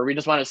 or we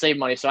just wanted to save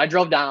money. So I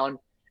drove down.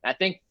 I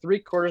think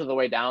 3/4 of the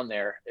way down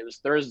there, it was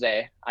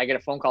Thursday, I get a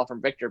phone call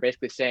from Victor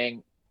basically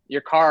saying,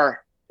 your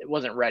car, it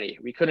wasn't ready.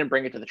 We couldn't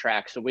bring it to the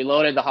track. So we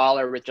loaded the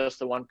hauler with just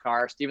the one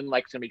car. Steven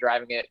Lake's going to be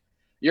driving it.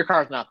 Your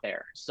car's not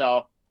there.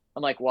 So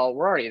I'm like, well,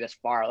 we're already this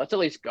far. Let's at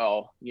least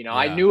go.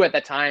 I knew at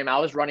the time I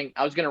was going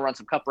to run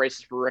some cup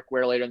races for Rick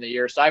Ware later in the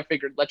year. So I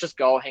figured, let's just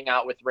go hang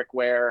out with Rick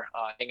Ware,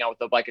 hang out with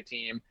the Bilicki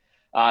team.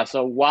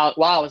 So while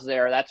I was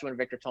there, that's when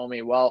Victor told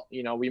me, well,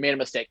 we made a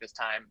mistake this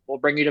time. We'll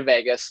bring you to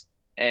Vegas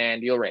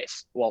and you'll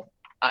race. Well,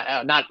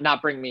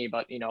 not bring me,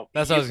 but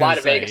that's what I was fly going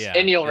to say, Vegas yeah,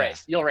 and you'll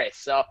race.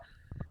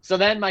 So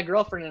then my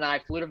girlfriend and I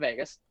flew to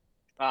Vegas,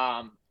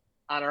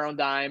 on our own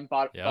dime,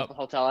 bought the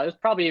hotel. It was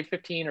probably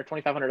 $1,500 or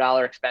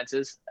 $2,500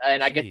 expenses.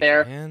 And I get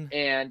there,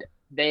 and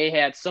they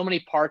had so many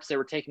parts they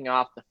were taking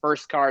off the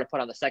first car to put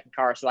on the second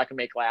car so I could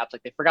make laps.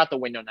 Like, they forgot the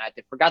window net,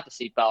 they forgot the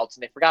seat belts,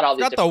 and they forgot all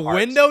these different parts.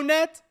 Window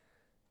net?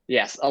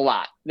 Yes, a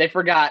lot. They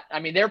forgot. I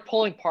mean, they're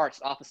pulling parts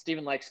off of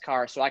Steven Lake's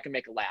car so I can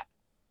make a lap.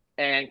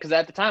 And because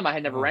at the time I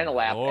had never ran a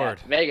lap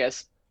at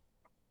Vegas.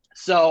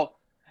 So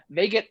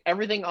they get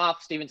everything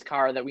off Steven's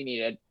car that we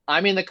needed.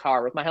 I'm in the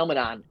car with my helmet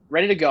on,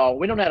 ready to go,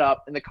 window net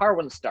up, and the car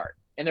wouldn't start.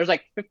 And there's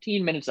like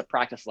 15 minutes of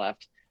practice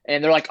left.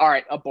 And they're like, all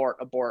right,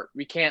 abort.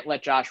 We can't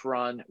let Josh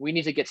run. We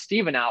need to get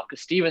Steven out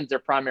because Steven's their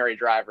primary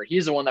driver.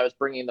 He's the one that was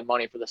bringing the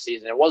money for the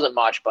season. It wasn't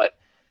much, but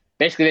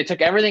basically they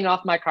took everything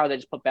off my car. They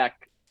just put it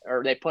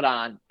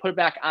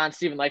back on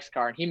Steven Lake's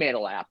car, and he made a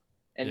lap.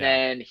 And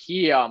then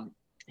he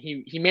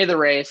made the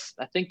race.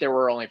 I think there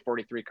were only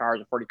 43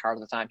 cars or 40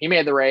 cars at the time. He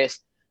made the race.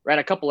 Ran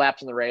a couple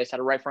laps in the race, had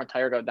a right front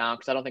tire go down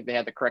because I don't think they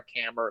had the correct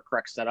camber or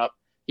correct setup.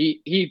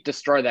 He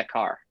destroyed that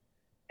car.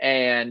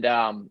 And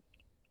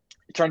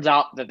it turns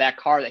out that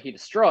car that he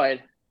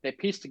destroyed, they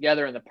pieced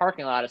together in the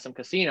parking lot of some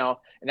casino,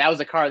 and that was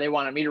the car they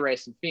wanted me to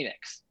race in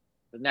Phoenix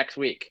the next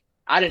week.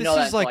 I didn't know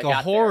that. This is like a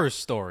horror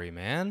story,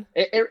 man.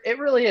 It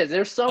really is.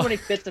 There's so many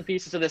bits and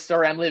pieces to this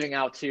story I'm leaving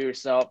out too.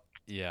 So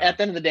at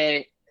the end of the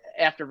day,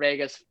 after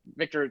Vegas,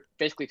 Victor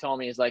basically told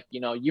me, he's like,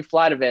 you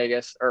fly to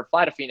Vegas or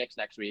fly to Phoenix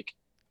next week.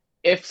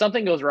 If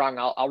something goes wrong,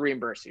 I'll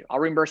reimburse you. I'll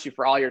reimburse you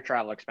for all your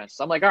travel expenses.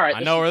 I'm like, all right.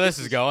 I know where this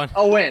is going.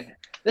 A win.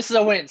 This is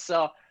a win.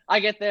 So I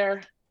get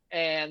there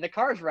and the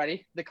car's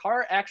ready. The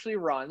car actually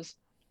runs,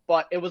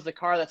 but it was the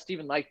car that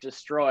Stephen Leich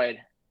destroyed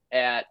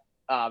at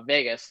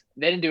Vegas.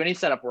 They didn't do any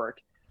setup work.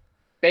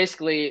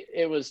 Basically,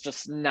 it was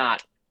just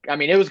not. I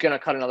mean, it was going to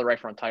cut another right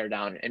front tire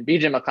down. And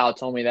BJ McLeod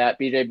told me that.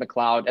 BJ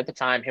McLeod, at the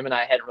time, him and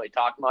I hadn't really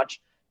talked much,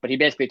 but he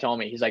basically told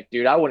me, he's like,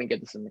 dude, I wouldn't get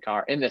this in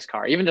this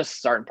car, even just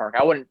starting park.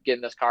 I wouldn't get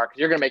in this car because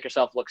you're going to make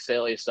yourself look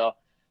silly. So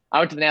I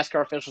went to the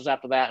NASCAR officials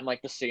after that. I'm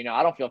like, just so you know,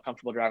 I don't feel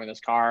comfortable driving this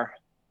car.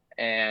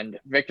 And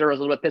Victor was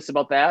a little bit pissed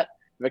about that.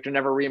 Victor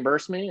never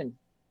reimbursed me, and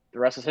the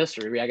rest is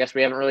history. I guess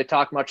we haven't really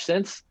talked much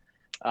since,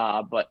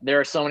 but there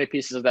are so many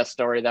pieces of that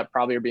story that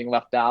probably are being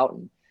left out.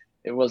 And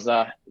it was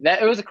a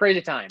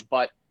crazy time,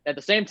 but at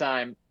the same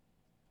time,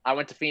 I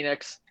went to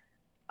Phoenix.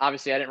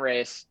 Obviously, I didn't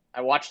race.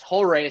 I watched the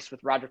whole race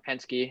with Roger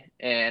Penske,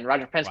 and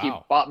Roger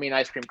Penske bought me an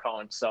ice cream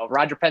cone. So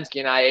Roger Penske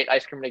and I ate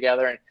ice cream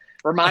together, and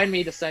remind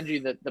me to send you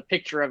the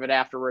picture of it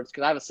afterwards,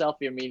 because I have a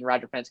selfie of me and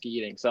Roger Penske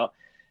eating. So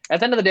at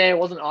the end of the day, it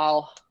wasn't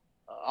all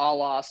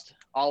lost.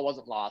 All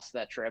wasn't lost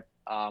that trip.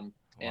 And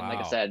like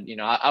I said,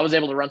 I was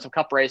able to run some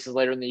cup races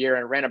later in the year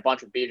and ran a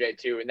bunch with BJ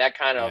too. And that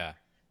kind of,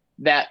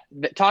 that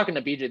talking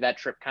to BJ, that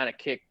trip kind of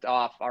kicked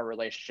off our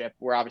relationship,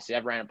 where obviously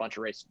I've ran a bunch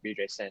of races with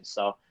BJ since.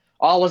 So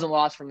all wasn't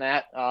lost from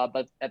that.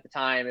 But at the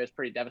time it was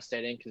pretty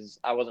devastating because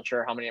I wasn't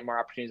sure how many more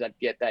opportunities I'd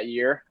get that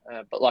year.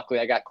 But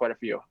luckily I got quite a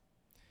few.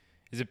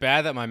 Is it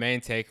bad that my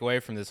main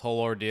takeaway from this whole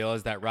ordeal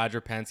is that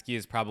Roger Penske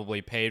has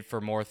probably paid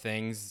for more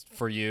things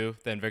for you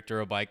than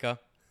Victor Obica?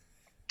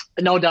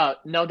 No doubt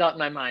in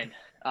my mind.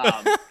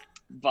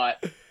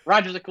 But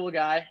Roger's a cool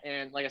guy.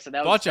 And like I said,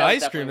 that was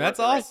ice cream. That's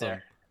awesome.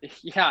 Right,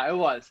 yeah, it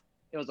was.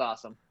 It was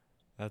awesome.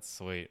 That's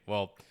sweet.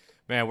 Well,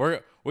 man,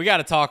 we got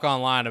to talk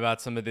online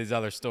about some of these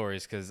other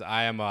stories, because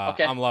I'm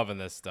loving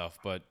this stuff.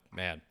 But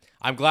man,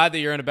 I'm glad that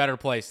you're in a better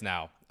place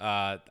now.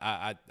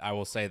 I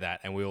will say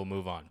that, and we will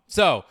move on.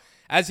 So,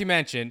 as you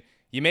mentioned,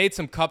 you made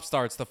some cup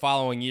starts the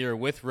following year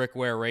with Rick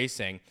Ware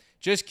Racing.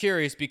 Just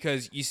curious,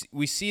 because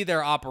we see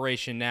their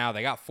operation now.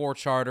 They got 4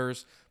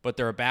 charters, but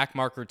they're a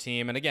backmarker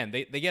team. And again,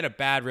 they get a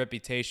bad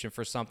reputation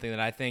for something that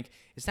I think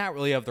is not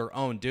really of their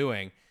own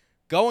doing.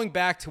 Going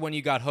back to when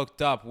you got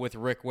hooked up with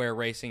Rick Ware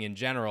Racing in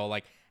general,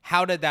 like,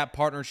 how did that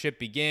partnership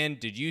begin?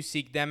 Did you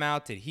seek them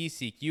out? Did he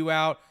seek you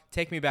out?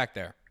 Take me back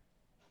there.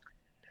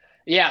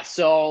 Yeah,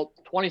 so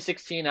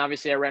 2016,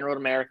 obviously I ran Road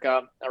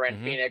America, I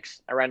ran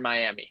Phoenix, I ran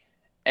Miami.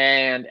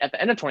 And at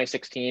the end of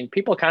 2016,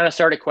 people kind of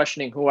started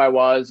questioning who I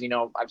was.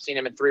 I've seen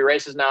him in 3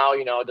 races now.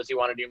 Does he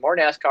want to do more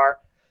NASCAR?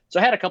 So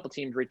I had a couple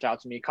teams reach out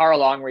to me. Carl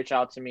Long reached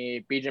out to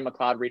me. BJ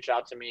McLeod reached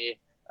out to me.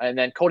 And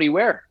then Cody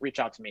Ware reached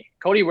out to me.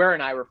 Cody Ware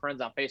and I were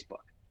friends on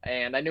Facebook.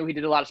 And I knew he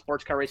did a lot of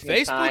sports car racing.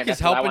 Facebook is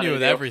helping you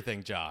with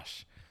everything,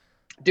 Josh.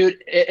 Dude,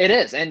 it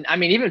is. And I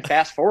mean, even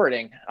fast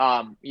forwarding,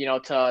 to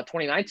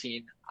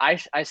 2019,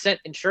 I sent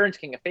Insurance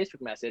King a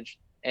Facebook message,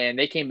 and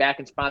they came back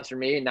and sponsored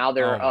me. And now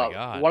they're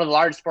one of the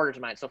largest supporters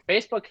of mine. So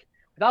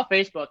without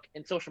Facebook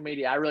and social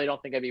media, I really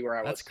don't think I'd be where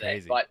I was today.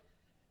 Crazy. But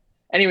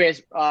anyways,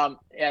 it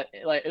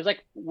was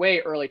like way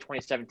early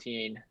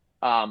 2017.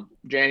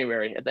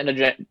 January, at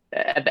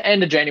the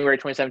end of January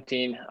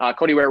 2017,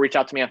 Cody Ware reached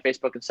out to me on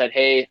Facebook and said,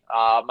 hey,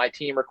 my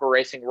team, Rick Ware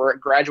Racing, we're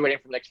graduating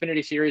from the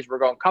Xfinity Series. We're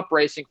going cup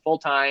racing full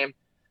time.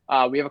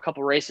 We have a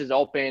couple races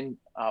open,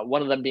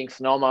 one of them being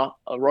Sonoma,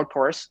 a road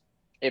course.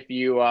 If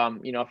you,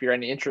 if you're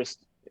any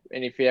interest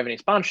and if you have any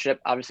sponsorship,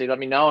 obviously let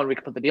me know and we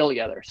can put the deal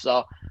together.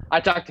 So I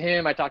talked to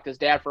him. I talked to his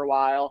dad for a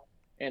while.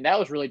 And that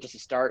was really just the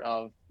start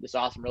of this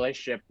awesome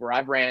relationship where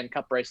I've ran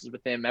cup races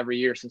with him every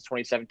year since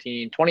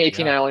 2017.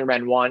 2018, I only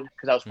ran 1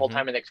 because I was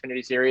full-time in the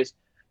Xfinity Series.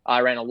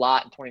 I ran a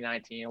lot in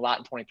 2019, a lot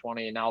in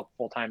 2020, and now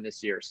full-time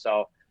this year.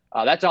 So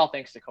that's all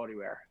thanks to Cody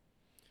Ware.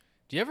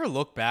 Do you ever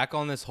look back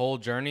on this whole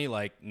journey,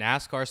 like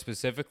NASCAR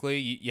specifically?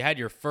 You had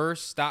your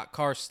first stock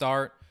car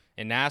start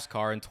in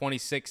NASCAR in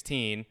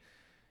 2016.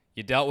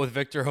 You dealt with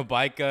Victor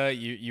Obica.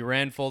 You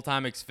ran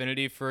full-time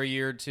Xfinity for a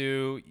year or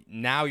 2.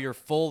 Now you're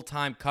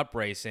full-time cup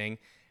racing,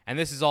 and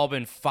this has all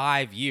been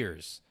 5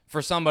 years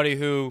for somebody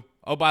who,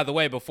 oh, by the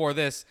way, before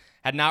this,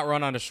 had not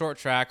run on a short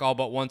track all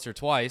but once or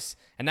twice,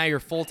 and now you're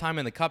full-time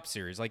in the Cup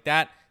Series. Like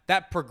that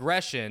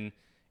progression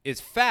is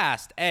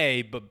fast,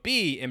 A, but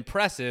B,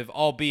 impressive,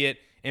 albeit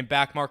in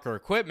backmarker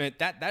equipment.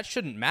 That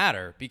shouldn't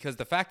matter, because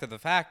the fact of the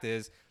fact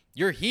is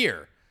you're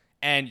here.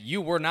 And you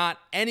were not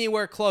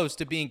anywhere close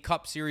to being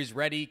Cup Series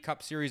ready,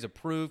 Cup Series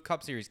approved,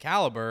 Cup Series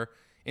caliber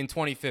in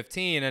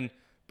 2015. And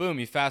boom,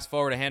 you fast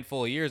forward a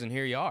handful of years and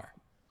here you are.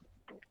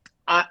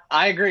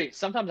 I agree.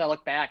 Sometimes I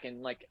look back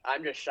and like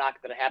I'm just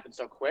shocked that it happened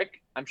so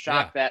quick. I'm Yeah.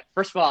 shocked that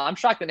first of all, I'm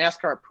shocked that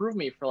NASCAR approved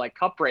me for like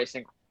cup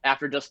racing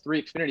after just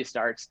 3 Xfinity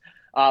starts.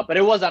 But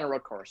it was on a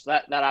road course.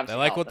 That They obviously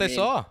like helped. what they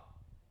saw.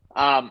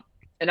 Um,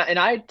 and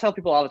I tell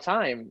people all the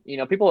time,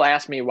 people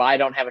ask me why I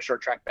don't have a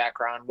short track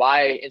background.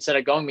 Why instead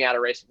of going me out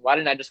of racing, why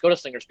didn't I just go to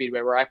Slinger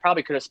Speedway where I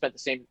probably could have spent the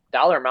same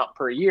dollar amount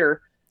per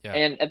year? Yeah.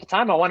 And at the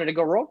time, I wanted to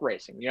go road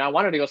racing. I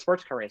wanted to go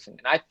sports car racing.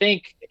 And I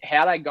think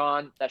had I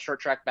gone that short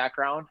track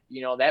background,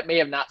 that may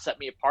have not set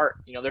me apart.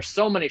 There's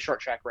so many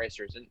short track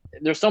racers and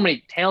there's so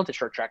many talented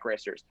short track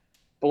racers.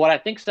 But what I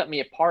think set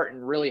me apart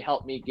and really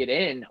helped me get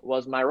in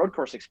was my road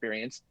course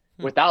experience.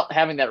 Without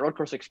having that road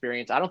course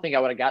experience, I don't think I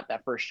would have got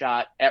that first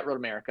shot at Road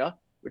America,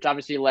 which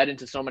obviously led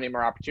into so many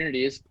more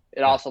opportunities.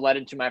 It also led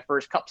into my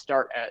first cup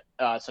start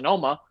at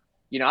Sonoma.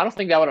 I don't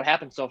think that would have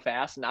happened so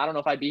fast. And I don't know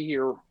if I'd be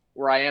here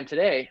where I am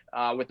today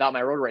without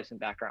my road racing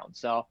background.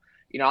 So,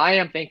 I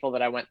am thankful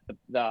that I went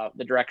the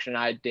direction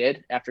I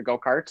did after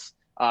go-karts.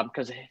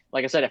 Because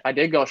like I said, if I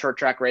did go short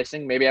track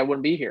racing, maybe I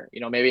wouldn't be here.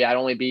 Maybe I'd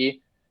only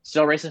be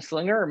still racing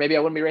Slinger, or maybe I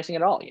wouldn't be racing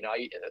at all.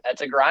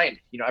 That's a grind,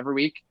 every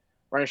week.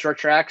 Running short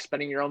track,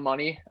 spending your own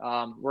money,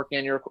 working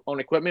on your own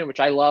equipment, which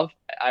I love.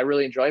 I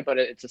really enjoy, but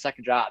it's a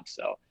second job.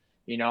 So,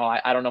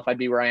 I don't know if I'd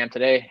be where I am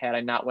today had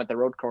I not went the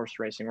road course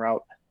racing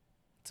route.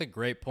 That's a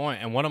great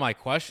point. And one of my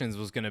questions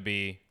was going to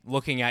be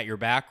looking at your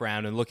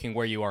background and looking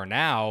where you are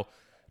now.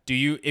 Do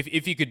you,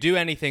 if you could do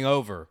anything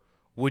over,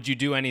 would you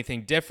do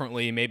anything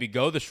differently? Maybe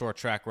go the short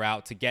track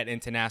route to get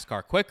into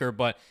NASCAR quicker.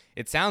 But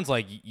it sounds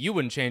like you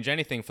wouldn't change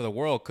anything for the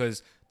world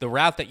because the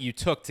route that you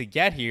took to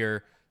get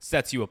here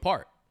sets you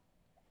apart.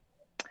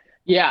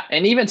 Yeah,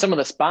 and even some of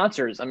the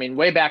sponsors. I mean,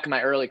 way back in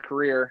my early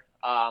career,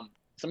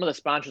 some of the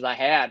sponsors I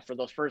had for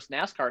those first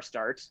NASCAR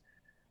starts,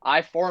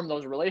 I formed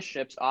those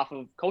relationships off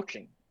of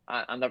coaching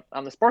on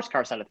the sports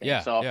car side of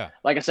things.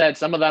 Like I said,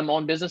 some of them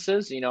own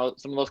businesses.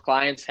 Some of those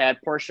clients had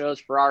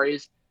Porsches,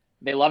 Ferraris.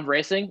 They loved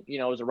racing.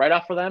 It was a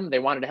write-off for them. They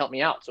wanted to help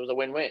me out, so it was a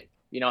win-win.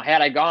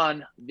 Had I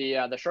gone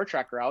the short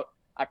track route,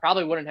 I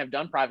probably wouldn't have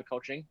done private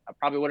coaching. I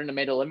probably wouldn't have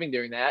made a living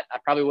doing that. I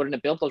probably wouldn't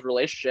have built those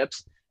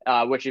relationships.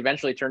 Which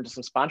eventually turned to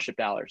some sponsorship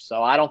dollars.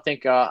 So I don't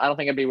think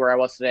I'd be where I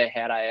was today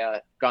had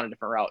I gone a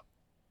different route.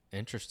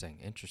 Interesting.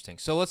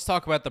 So let's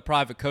talk about the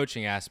private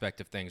coaching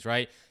aspect of things,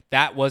 right?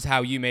 That was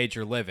how you made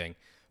your living.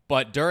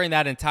 But during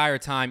that entire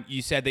time,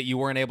 you said that you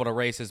weren't able to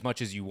race as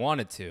much as you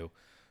wanted to.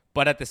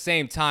 But at the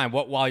same time,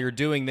 while you're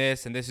doing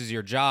this and this is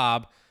your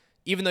job,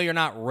 even though you're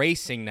not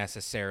racing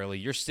necessarily,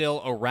 you're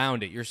still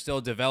around it. You're still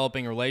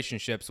developing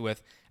relationships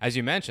with, as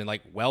you mentioned,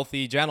 like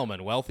wealthy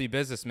gentlemen, wealthy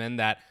businessmen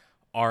that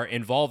are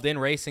involved in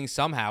racing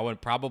somehow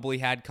and probably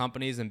had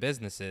companies and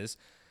businesses.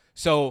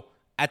 So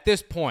at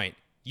this point,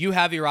 you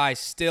have your eyes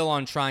still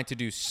on trying to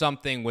do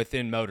something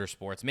within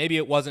motorsports. Maybe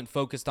it wasn't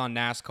focused on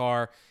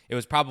NASCAR. It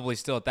was probably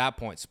still at that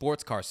point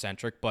sports car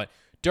centric. But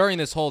during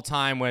this whole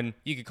time when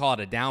you could call it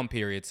a down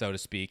period, so to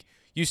speak,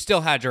 you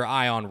still had your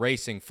eye on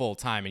racing full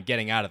time and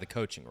getting out of the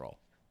coaching role.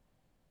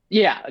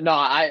 Yeah, no,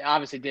 I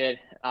obviously did.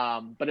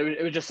 But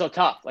it was just so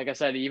tough. Like I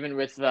said, even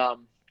with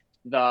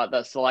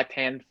the select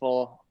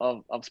handful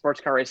of sports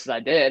car races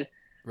I did,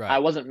 right, I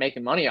wasn't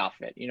making money off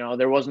it.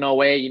 There was no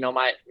way,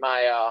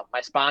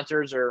 my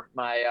sponsors or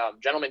my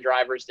gentleman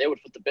drivers, they would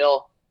foot the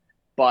bill,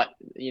 but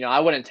I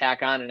wouldn't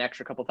tack on an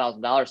extra couple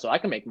 $1,000s so I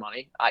can make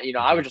money.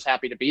 I was just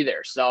happy to be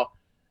there. So,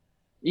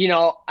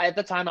 at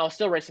the time I was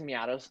still racing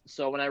Miatas.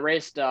 So when I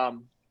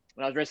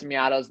was racing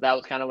Miatas, that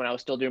was kind of when I was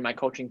still doing my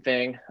coaching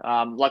thing.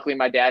 Luckily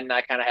my dad and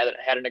I kind of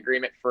had an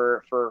agreement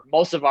for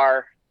most of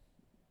our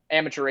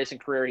amateur racing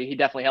career. He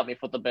definitely helped me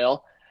foot the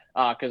bill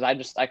because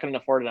I couldn't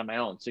afford it on my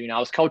own. So I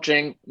was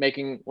coaching,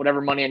 making whatever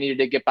money I needed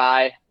to get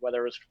by,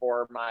 whether it was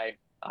for my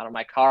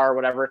car or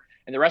whatever,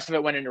 and the rest of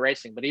it went into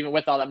racing. But even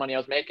with all that money I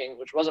was making,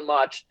 which wasn't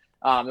much,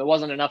 it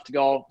wasn't enough to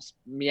go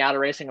me out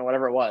of racing or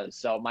whatever it was.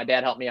 So my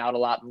dad helped me out a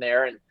lot in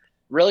there, and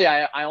really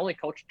I only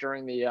coached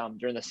during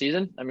the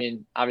season. I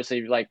mean,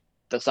 obviously like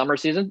the summer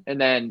season,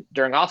 and then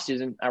during off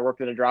season I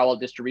worked at a drywall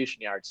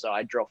distribution yard. So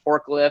I drove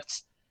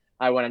forklifts,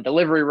 I went on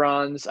delivery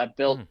runs. I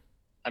built,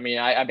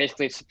 I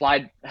basically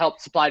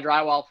helped supply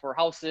drywall for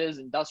houses,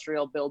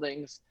 industrial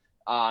buildings.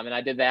 And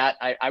I did that.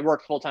 I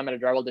worked full-time at a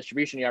drywall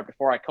distribution yard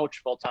before I coached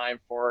full-time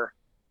for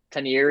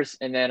 10 years.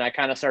 And then I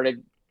kind of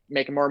started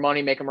making more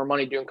money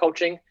doing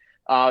coaching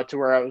to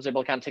where I was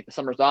able to kind of take the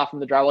summers off from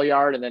the drywall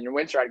yard. And then in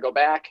winter, I'd go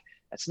back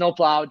and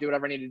snowplow, do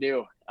whatever I need to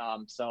do.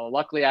 So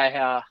luckily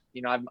I'm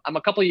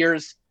a couple of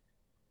years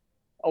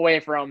away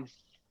from,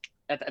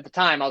 at the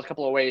time, I was a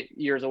couple of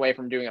years away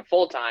from doing it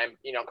full-time,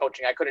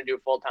 coaching. I couldn't do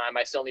it full-time.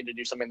 I still need to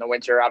do something in the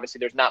winter. Obviously,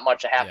 there's not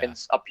much that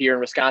happens up here in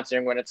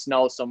Wisconsin when it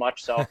snows so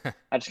much. So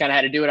I just kind of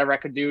had to do whatever I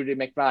could do to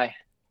make by.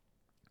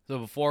 So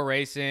before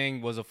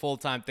racing was a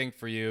full-time thing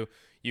for you,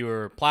 you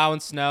were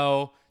plowing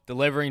snow,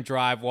 delivering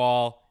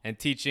drywall, and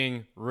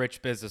teaching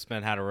rich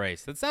businessmen how to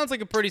race. That sounds like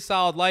a pretty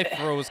solid life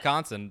for a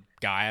Wisconsin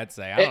guy, I'd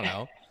say. I don't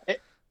know.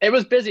 It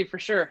was busy for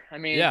sure. I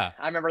mean, yeah.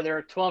 I remember there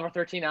were 12 or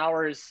 13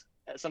 hours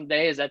some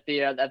days at the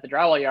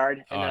drywall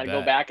yard, and then I'd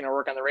go back and I'd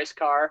work on the race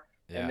car,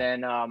 and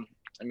then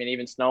I mean,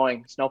 even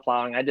snow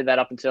plowing. I did that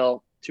up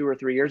until 2 or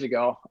 3 years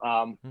ago.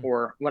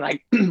 Or when I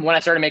when I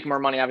started making more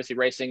money, obviously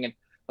racing, and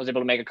I was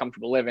able to make a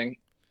comfortable living,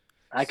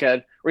 I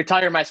could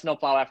retire my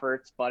snowplow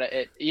efforts. But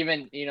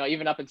even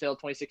up until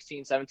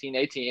 2016, 17,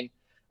 18,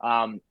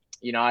 I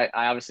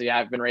obviously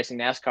I've been racing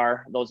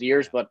NASCAR those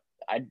years, but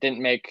I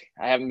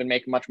haven't been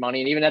making much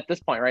money. And even at this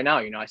point right now,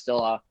 I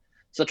still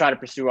try to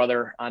pursue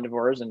other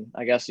endeavors, and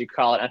I guess you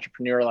call it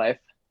entrepreneur life.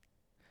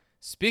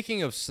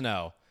 Speaking of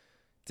snow,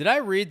 did I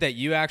read that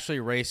you actually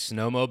race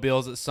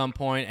snowmobiles at some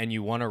point and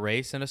you won a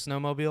race in a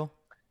snowmobile?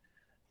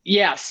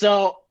 Yeah.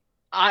 So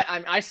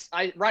I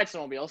ride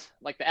snowmobiles,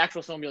 like the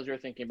actual snowmobiles you're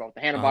thinking about,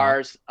 the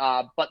handlebars.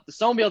 But the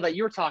snowmobile that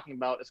you were talking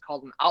about is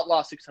called an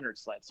Outlaw 600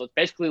 sled. So it's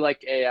basically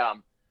like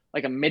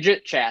a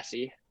midget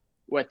chassis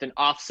with an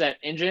offset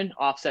engine,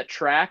 offset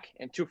track,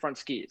 and 2 front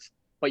skis.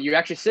 But you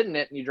actually sit in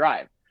it and you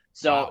drive.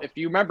 So Wow. If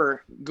you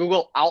remember,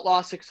 Google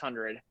Outlaw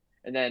 600,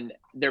 and then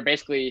they're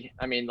basically,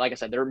 I mean, like I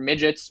said, they're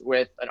midgets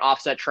with an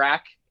offset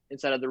track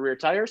instead of the rear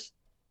tires.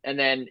 And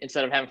then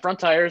instead of having front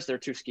tires, they're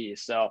 2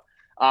 skis. So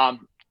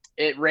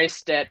it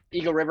raced at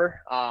Eagle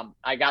River.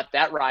 I got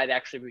that ride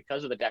actually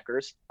because of the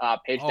Deckers.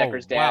 Paige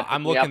Decker's dad. Wow,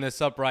 I'm looking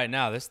this up right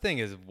now. This thing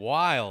is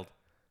wild.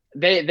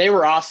 They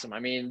were awesome. I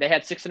mean, they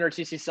had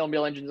 600cc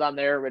snowmobile engines on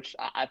there, which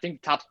I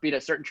think top speed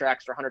at certain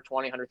tracks are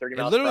 120, 130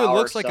 miles per hour. It literally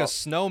looks like a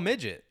snow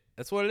midget.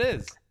 That's what it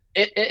is.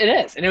 It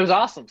is, and it was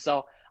awesome.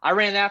 So I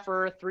ran that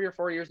for 3 or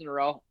 4 years in a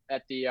row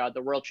at the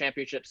World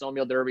Championship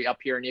Snowmobile Derby up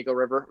here in Eagle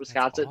River,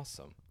 Wisconsin. That's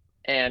awesome.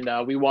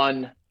 And we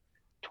won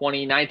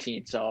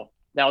 2019. So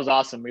that was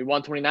awesome. We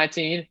won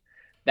 2019.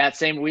 That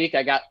same week,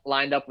 I got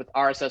lined up with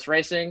RSS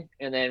Racing,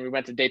 and then we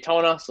went to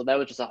Daytona. So that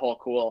was just a whole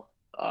cool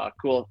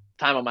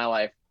time of my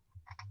life.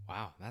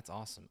 Wow, that's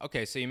awesome.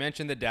 Okay, so you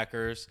mentioned the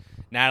Deckers.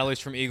 Natalie's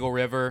from Eagle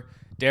River.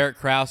 Derek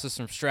Krause is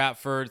from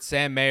Stratford.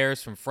 Sam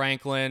Mayer's from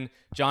Franklin.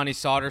 Johnny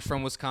Sauter's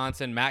from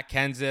Wisconsin. Matt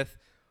Kenseth.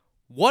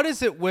 What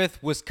is it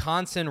with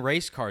Wisconsin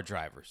race car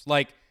drivers?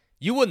 Like,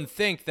 you wouldn't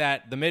think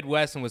that the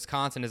Midwest and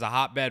Wisconsin is a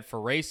hotbed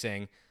for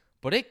racing,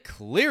 but it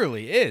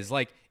clearly is.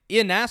 Like,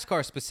 in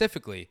NASCAR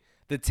specifically,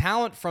 the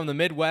talent from the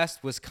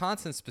Midwest,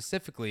 Wisconsin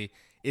specifically,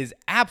 is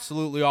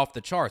absolutely off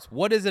the charts.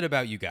 What is it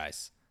about you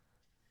guys?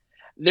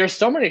 There's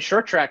so many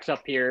short tracks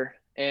up here,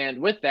 and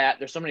with that,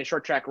 there's so many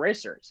short track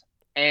racers.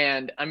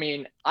 And I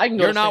mean, I can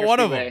go. You're not one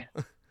Speedway,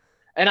 of them,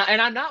 and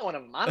I'm not one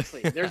of them.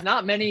 Honestly, there's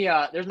not many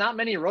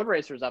road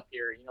racers up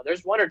here.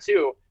 There's 1 or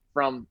 2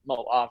 from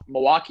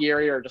Milwaukee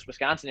area or just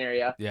Wisconsin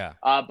area. Yeah.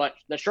 But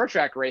the short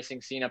track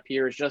racing scene up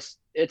here is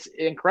it's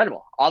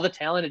incredible. All the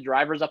talented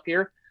drivers up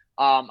here.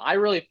 I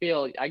really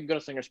feel I can go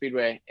to Slinger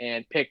Speedway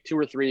and pick 2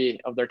 or 3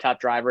 of their top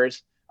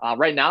drivers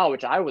right now,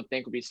 which I would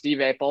think would be Steve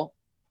Apel,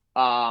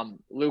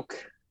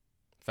 Luke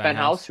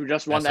Fenhouse, who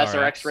just won the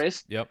SRX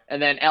race. Yep.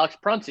 And then Alex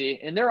Prunty,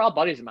 and they're all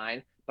buddies of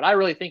mine. But I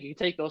really think you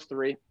can take those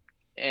 3,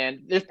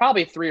 and there's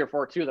probably 3 or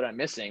 4 too that I'm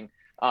missing.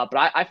 But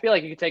I feel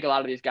like you can take a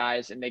lot of these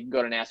guys and they can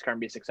go to NASCAR and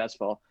be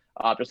successful.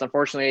 Just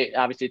unfortunately,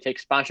 obviously, it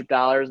takes sponsorship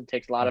dollars and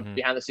takes a lot of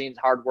behind the scenes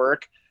hard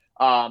work.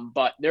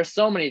 But there's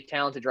so many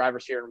talented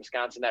drivers here in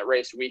Wisconsin that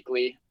race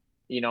weekly,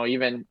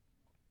 even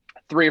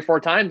 3 or 4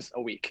 times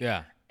a week.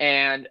 Yeah.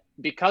 And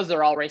because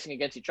they're all racing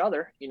against each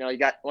other, you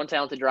got one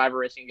talented driver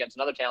racing against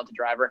another talented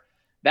driver.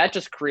 That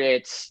just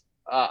creates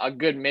a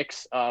good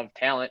mix of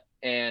talent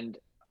and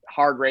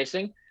hard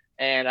racing.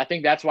 And I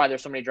think that's why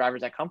there's so many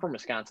drivers that come from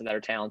Wisconsin that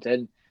are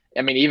talented.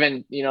 I mean,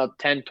 even,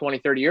 10, 20,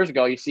 30 years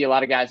ago, you see a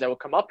lot of guys that will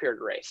come up here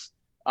to race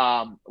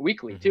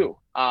weekly too.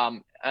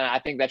 And I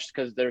think that's just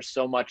because there's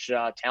so much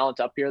talent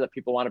up here that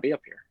people want to be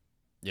up here.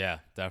 Yeah,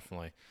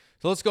 definitely.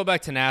 So let's go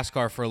back to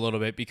NASCAR for a little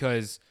bit,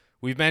 because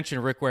we've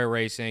mentioned Rick Ware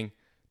Racing.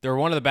 They're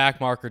one of the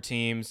backmarker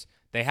teams.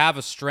 They have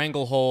a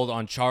stranglehold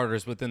on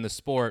charters within the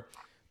sport.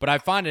 But I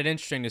find it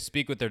interesting to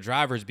speak with their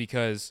drivers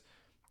because,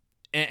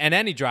 and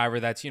any driver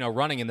that's,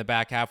 running in the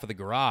back half of the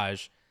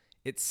garage,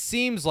 it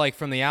seems like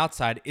from the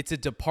outside, it's a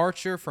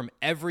departure from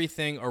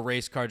everything a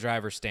race car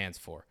driver stands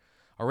for.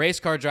 A race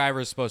car driver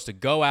is supposed to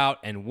go out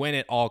and win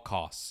at all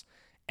costs.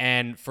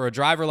 And for a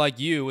driver like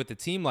you with a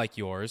team like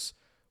yours,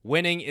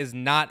 winning is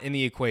not in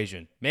the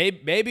equation.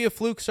 Maybe a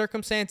fluke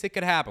circumstance, it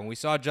could happen. We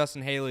saw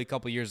Justin Haley a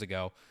couple years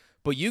ago.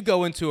 But you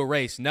go into a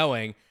race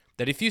knowing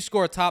that if you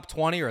score a top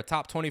 20 or a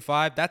top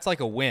 25, that's like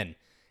a win.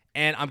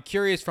 And I'm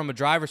curious from a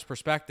driver's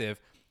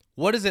perspective,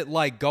 what is it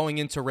like going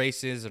into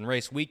races and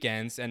race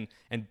weekends and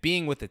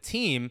being with a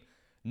team,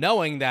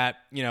 knowing that,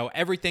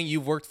 everything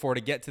you've worked for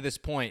to get to this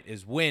point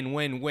is win,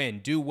 win, win,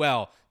 do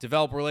well,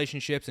 develop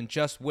relationships, and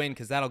just win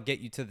because that'll get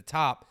you to the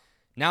top.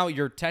 Now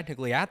you're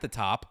technically at the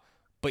top,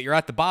 but you're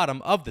at the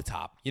bottom of the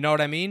top. You know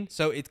what I mean?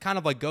 So it kind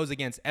of like goes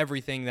against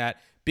everything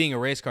that being a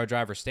race car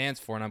driver stands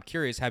for. And I'm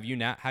curious how you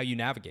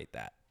navigate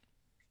that.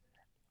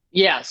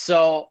 Yeah.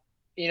 So,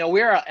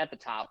 we're at the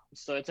top.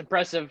 So it's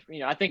impressive.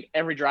 I think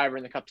every driver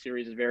in the Cup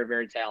Series is very,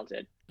 very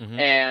talented.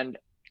 And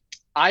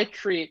I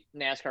treat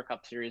NASCAR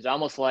Cup Series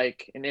almost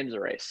like an IMSA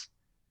race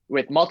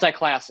with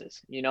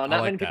multi-classes. Not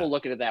many people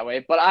look at it that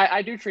way, but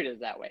I do treat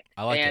it that way.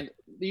 I like and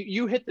it.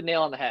 You hit the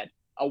nail on the head.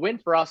 a win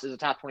for us is a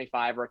top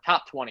 25 or a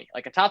top 20.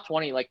 Like a top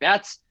 20, like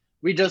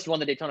we just won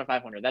the Daytona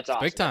 500. That's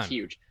awesome. Big time. That's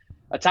huge.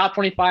 A top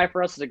 25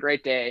 for us is a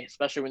great day,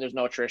 especially when there's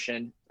no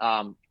attrition.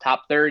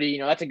 Top 30,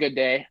 that's a good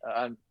day.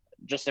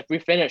 Just if we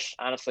finish,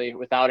 honestly,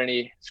 without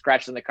any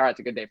scratches in the car, it's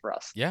a good day for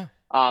us. Yeah.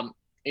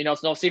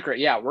 It's no secret.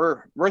 Yeah,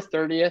 we're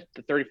 30th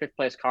to 35th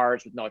place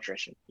cars with no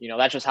attrition.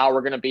 That's just how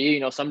we're going to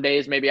be. Some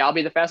days maybe I'll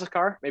be the fastest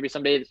car. Maybe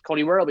some days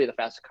Cody Ware will be the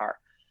fastest car.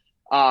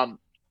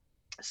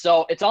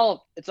 So it's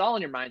all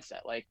in your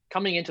mindset. Like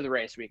coming into the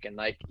race weekend,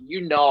 like,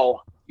 you're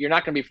not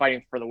going to be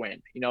fighting for the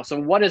win. So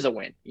what is a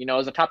win?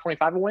 Is a top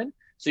 25 a win?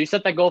 So you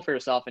set that goal for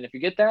yourself. And if you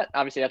get that,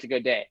 obviously that's a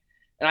good day.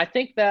 And I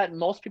think that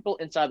most people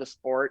inside the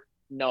sport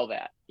know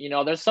that.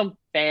 There's some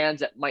fans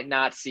that might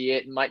not see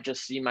it and might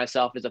just see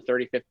myself as a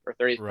 35th or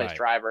 30th place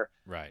driver.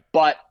 Right.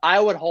 But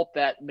I would hope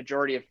that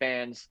majority of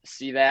fans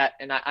see that.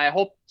 And I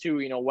hope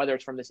to, whether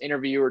it's from this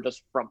interview or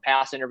just from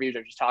past interviews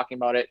or just talking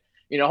about it,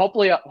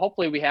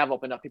 hopefully we have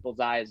opened up people's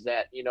eyes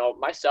that,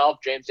 myself,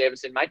 James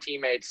Davison, my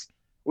teammates,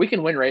 we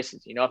can win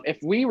races. If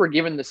we were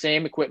given the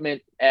same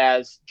equipment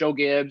as Joe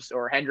Gibbs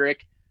or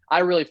Hendrick, I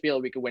really feel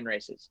we could win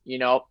races.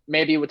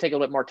 Maybe it would take a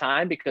little bit more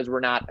time because we're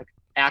not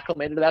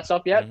acclimated to that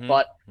stuff yet,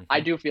 but I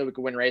do feel we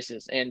could win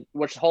races. And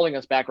what's holding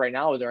us back right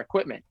now is our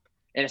equipment.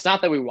 And it's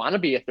not that we want to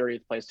be a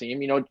 30th place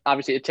team.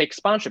 Obviously it takes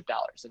sponsorship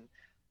dollars.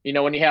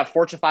 And, when you have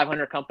Fortune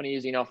 500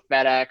 companies,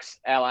 FedEx,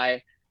 Ally,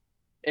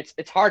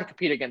 it's hard to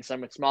compete against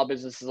them with small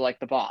businesses like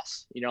the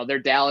Boss. They're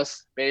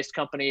Dallas-based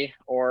company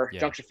or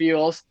Junction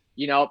Fuels.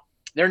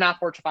 They're not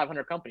Fortune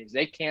 500 companies.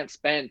 They can't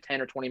spend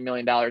 $10 or $20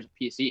 million a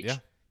piece each.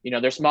 Yeah.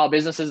 They're small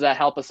businesses that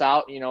help us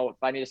out. If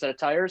I need a set of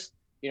tires,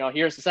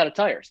 here's the set of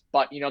tires.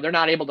 But, they're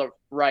not able to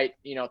write,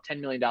 $10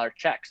 million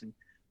checks. And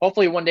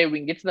hopefully one day we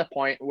can get to the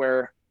point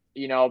where,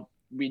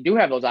 we do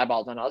have those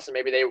eyeballs on us and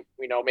maybe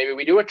maybe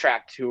we do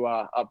attract to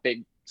a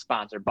big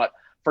sponsor. But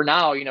for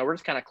now, we're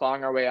just kind of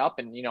clawing our way up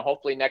and,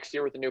 hopefully next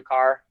year with a new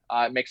car,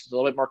 it makes us a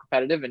little bit more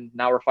competitive. And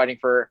now we're fighting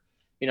for,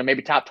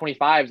 maybe top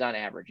 25s on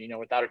average,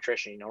 without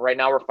attrition. Right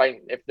now we're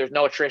fighting, if there's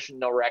no attrition,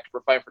 no wreck,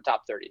 we're fighting for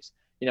top 30s.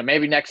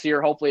 Maybe next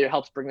year, hopefully it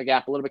helps bring the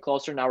gap a little bit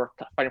closer. Now we're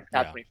fighting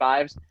for top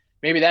 25s.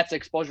 Maybe that's the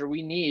exposure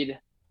we need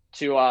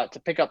to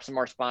pick up some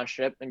more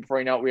sponsorship. And before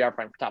you know it, we are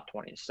fighting for top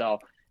 20s. So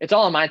it's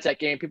all a mindset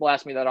game. People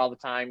ask me that all the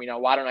time,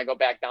 why don't I go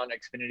back down to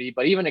Xfinity?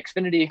 But even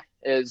Xfinity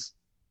is,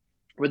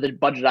 with the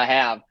budget I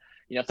have,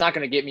 it's not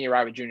going to get me a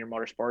ride with Junior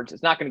Motorsports.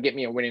 It's not going to get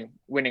me a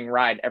winning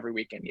ride every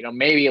weekend.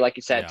 Maybe, like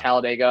you said,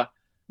 Talladega,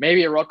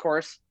 maybe a road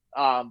course.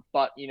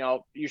 But,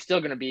 you're still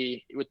going to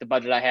be, with the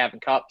budget I have in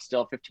Cup,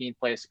 still a 15th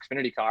place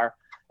Xfinity car.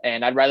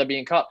 And I'd rather be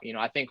in Cup.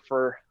 I think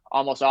for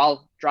almost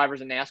all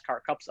drivers in NASCAR,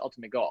 Cup's the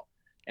ultimate goal.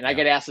 And I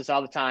get asked this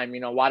all the time,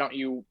 why don't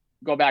you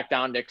go back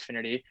down to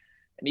Xfinity?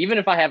 And even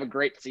if I have a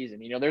great season,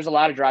 there's a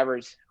lot of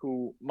drivers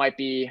who might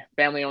be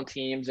family-owned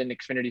teams in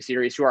Xfinity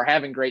Series who are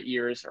having great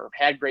years or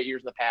have had great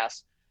years in the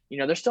past.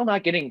 They're still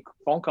not getting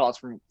phone calls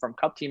from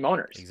Cup team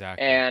owners.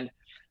 Exactly. And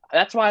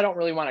that's why I don't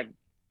really want to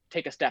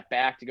take a step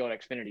back to go to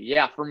Xfinity.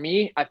 Yeah, for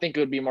me, I think it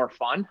would be more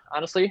fun,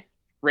 honestly,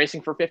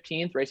 racing for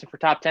 15th, racing for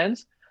top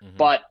 10s.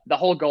 But the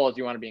whole goal is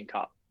you want to be in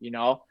Cup,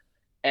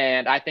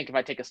 And I think if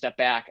I take a step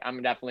back,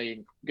 I'm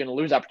definitely going to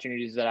lose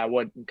opportunities that I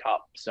would in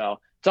Cup. So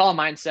it's all a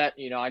mindset.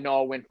 I know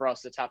a win for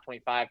us, the top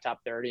 25,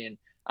 top 30. And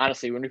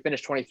honestly, when we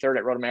finished 23rd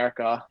at Road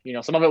America,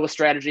 some of it was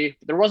strategy,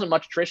 but there wasn't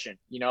much attrition.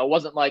 It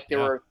wasn't like there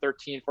were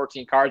 13,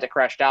 14 cars that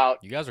crashed out.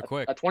 You guys are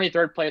quick. A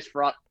 23rd place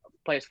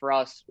for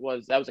us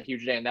was a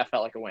huge day, and that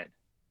felt like a win.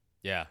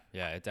 Yeah,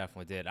 it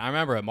definitely did. I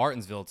remember at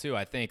Martinsville too.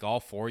 I think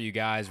all four of you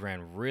guys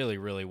ran really,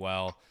 really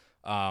well.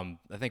 I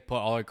think put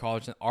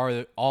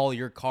all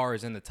your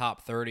cars in the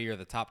top 30 or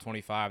the top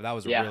 25. That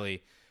was a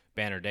really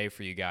banner day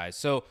for you guys.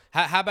 So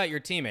how about your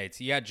teammates?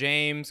 You got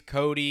James,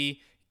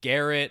 Cody,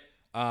 Garrett.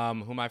 Who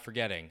am I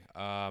forgetting?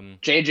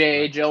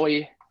 JJ, right.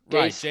 Joey.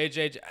 Right,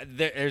 JJ.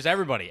 There's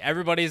everybody.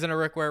 Everybody's in a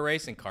Rick Ware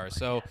racing car.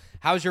 So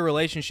how's your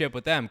relationship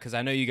with them? Because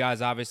I know you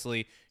guys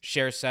obviously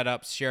share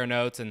setups, share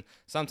notes, and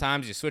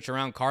sometimes you switch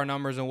around car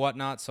numbers and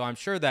whatnot. So I'm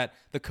sure that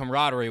the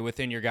camaraderie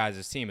within your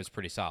guys' team is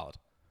pretty solid.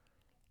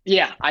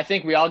 Yeah, I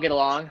think we all get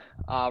along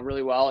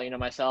really well.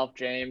 Myself,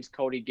 James,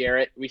 Cody,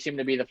 Garrett, we seem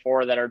to be the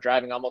four that are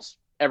driving almost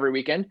every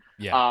weekend.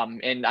 Yeah.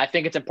 And I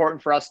think it's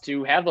important for us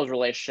to have those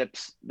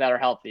relationships that are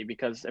healthy,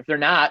 because if they're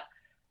not,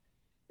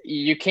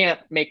 you can't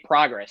make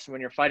progress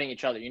when you're fighting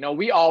each other.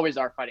 We always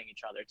are fighting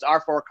each other. It's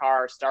our 4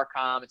 cars,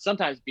 Starcom, it's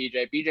sometimes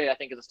BJ. BJ, I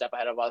think, is a step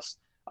ahead of us.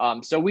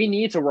 So we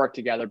need to work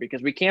together,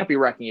 because we can't be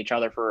wrecking each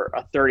other for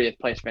a 30th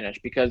place finish.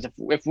 Because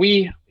if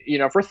we,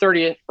 if we're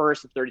 30th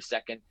first and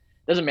 32nd,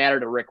 doesn't matter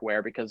to Rick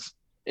Ware, because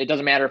it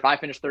doesn't matter if I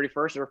finish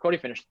 31st or if Cody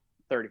finished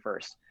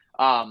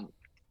 31st.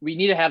 We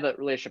need to have that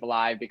relationship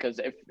alive, because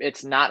if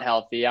it's not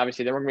healthy,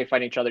 obviously then we're going to be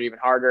fighting each other even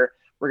harder.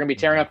 We're going to be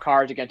tearing up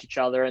cars against each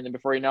other. And then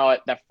before you know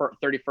it, that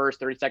 31st,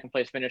 32nd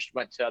place finish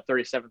went to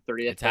 37th,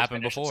 30th. It's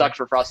happened before. It sucks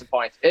for us in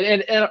points.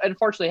 It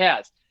unfortunately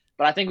has.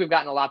 But I think we've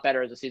gotten a lot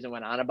better as the season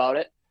went on about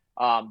it.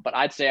 But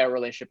I'd say our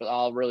relationship is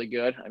all really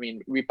good. I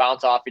mean, we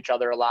bounce off each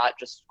other a lot,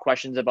 just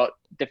questions about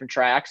different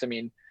tracks. I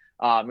mean,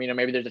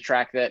 Maybe there's a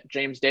track that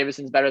James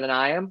Davison's better than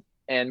I am,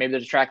 and maybe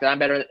there's a track that I'm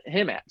better than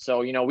him at. So,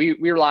 we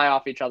rely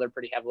off each other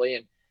pretty heavily.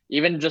 And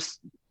even just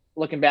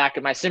looking back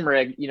at my sim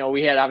rig,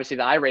 we had obviously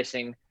the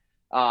iRacing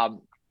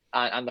on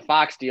the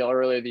Fox deal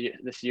earlier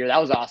this year. That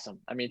was awesome.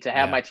 I mean, to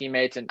have my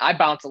teammates, and I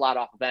bounce a lot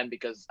off of them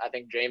because I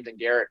think James and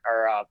Garrett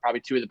are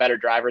probably two of the better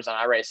drivers on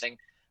iRacing.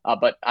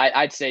 But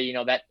I'd say,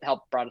 that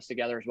helped brought us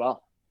together as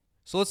well.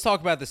 So let's talk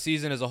about the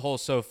season as a whole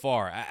so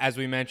far. As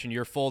we mentioned,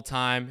 you're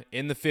full-time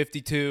in the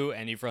 52,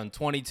 and you've run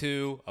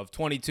 22 of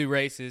 22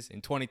 races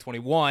in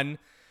 2021.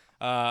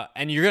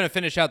 And you're going to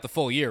finish out the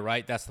full year,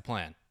 right? That's the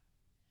plan.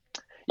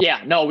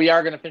 Yeah, no, we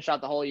are going to finish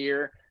out the whole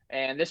year.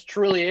 And this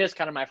truly is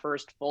kind of my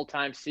first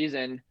full-time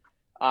season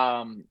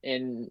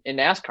in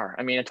NASCAR.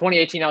 I mean, in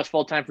 2018, I was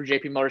full-time for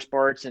JP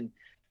Motorsports. And,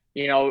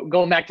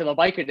 going back to the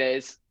biker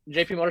days,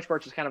 JP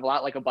Motorsports is kind of a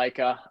lot like a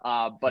biker.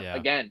 But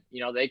again,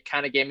 they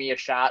kind of gave me a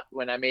shot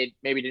when I maybe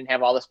didn't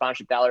have all the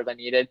sponsorship dollars I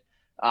needed.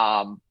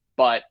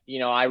 But,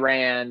 I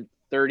ran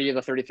 30 of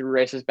the 33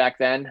 races back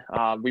then.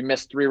 We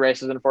missed 3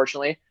 races,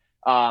 unfortunately.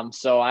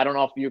 So I don't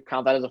know if you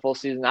count that as a full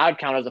season. I would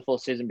count it as a full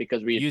season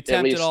because you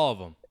attempted all of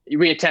them.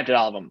 We attempted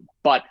all of them.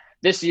 But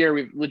this year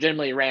we've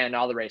legitimately ran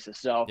all the races.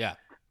 So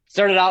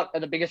started out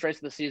at the biggest race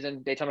of the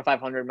season, Daytona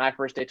 500, my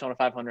first Daytona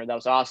 500. That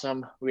was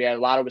awesome. We had a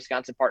lot of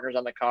Wisconsin partners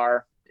on the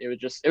car. It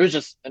was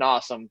just an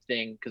awesome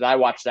thing because I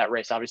watched that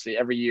race obviously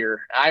every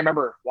year. I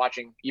remember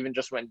watching even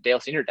just when Dale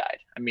Sr. died.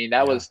 I mean,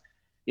 that was,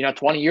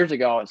 20 years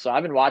ago. So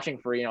I've been watching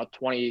for,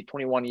 20,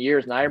 21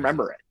 years, and I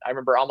remember it. I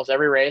remember almost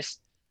every race.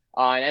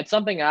 And it's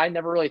something I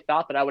never really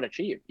thought that I would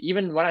achieve.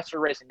 Even when I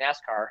started racing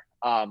NASCAR,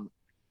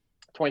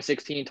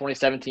 2016,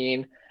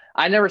 2017,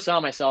 I never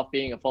saw myself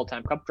being a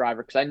full-time Cup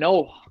driver because I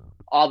know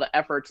all the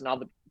efforts and all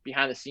the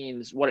behind the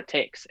scenes, what it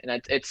takes.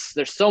 And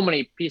there's so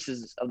many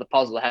pieces of the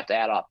puzzle that have to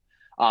add up.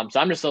 So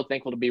I'm just so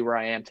thankful to be where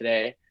I am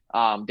today.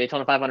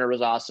 Daytona 500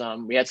 was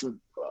awesome. We had some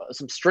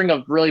string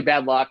of really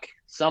bad luck,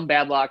 some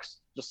bad lucks,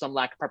 just some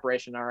lack of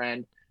preparation on our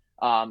end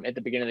at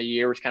the beginning of the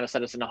year, which kind of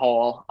set us in a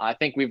hole. I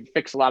think we've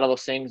fixed a lot of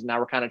those things. Now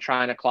we're kind of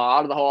trying to claw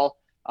out of the hole.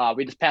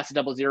 We just passed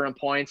the 0-0 in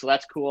points, so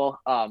that's cool.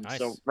 Nice.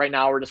 So right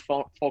now we're just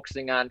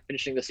focusing on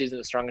finishing the season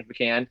as strong as we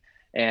can.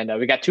 And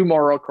we got 2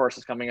 more road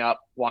courses coming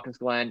up, Watkins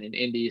Glen and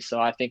Indy. So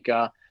I think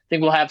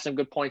we'll have some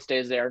good points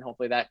days there, and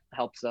hopefully that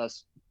helps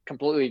us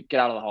completely get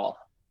out of the hole.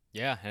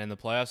 Yeah, and in the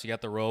playoffs, you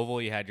got the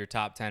Roval. You had your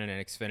top 10 in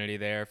Xfinity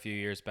there a few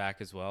years back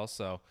as well.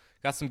 So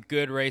got some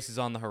good races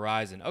on the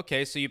horizon.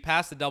 Okay, so you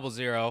passed the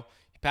 0-0.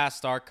 You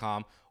passed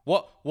StartCom.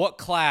 What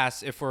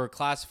class, if we're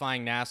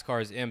classifying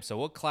NASCAR as IMSA,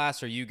 what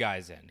class are you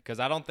guys in? Because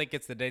I don't think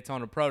it's the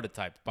Daytona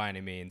prototype by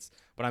any means,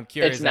 but I'm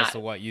curious as to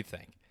what you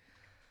think.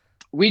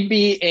 We'd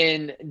be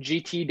in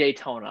GT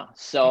Daytona.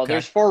 So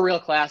there's 4 real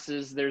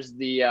classes. There's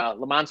the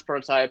Le Mans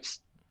prototypes.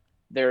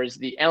 There's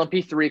the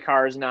LMP3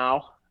 cars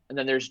now. And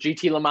then there's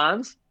GT Le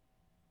Mans.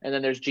 And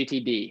then there's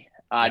GTD.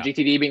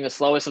 GTD being the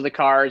slowest of the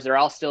cars. They're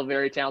all still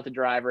very talented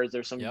drivers.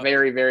 There's some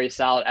very, very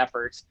solid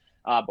efforts.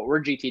 But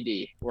we're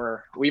GTD.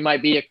 We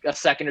might be a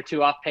second or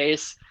 2 off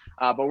pace,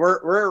 but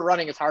we're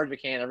running as hard as we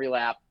can every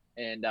lap.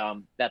 And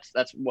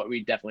that's what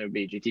we definitely would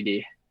be,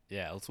 GTD.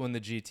 Yeah, let's win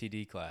the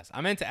GTD class.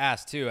 I meant to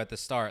ask, too, at the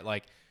start,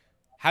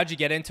 how'd you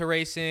get into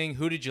racing?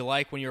 Who did you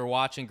like when you were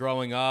watching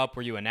growing up?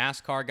 Were you a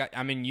NASCAR guy?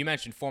 I mean, you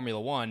mentioned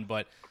Formula One,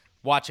 but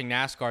watching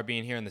NASCAR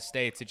being here in the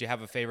States, did you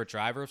have a favorite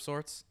driver of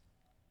sorts?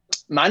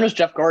 Mine was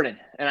Jeff Gordon,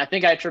 and I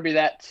think I attribute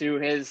that to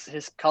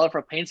his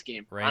colorful paint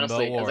scheme. Rainbow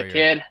honestly,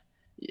 Warrior.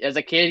 As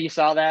a kid, you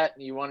saw that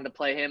and you wanted to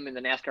play him in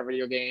the NASCAR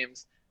video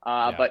games.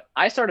 But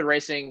I started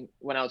racing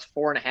when I was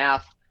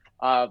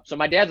 4.5. So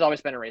my dad's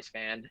always been a race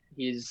fan.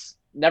 He's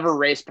never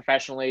raced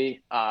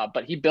professionally,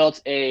 but he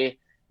built a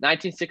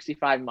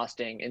 1965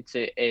 Mustang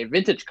into a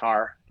vintage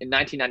car in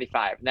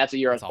 1995, and that's the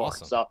year I was born.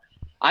 Awesome. So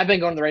I've been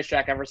going to the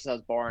racetrack ever since I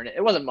was born.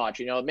 It wasn't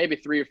much, maybe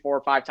 3 or 4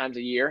 or 5 times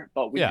a year,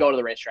 but we'd go to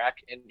the racetrack,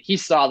 and he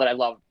saw that I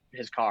loved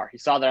his car. He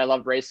saw that I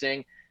loved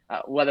racing,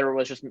 whether it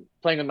was just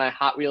playing with my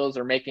Hot Wheels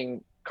or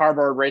making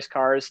cardboard race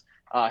cars,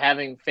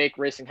 having fake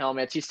racing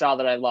helmets. He saw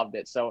that I loved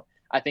it. So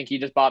I think he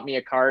just bought me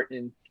a cart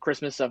in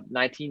Christmas of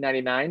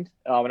 1999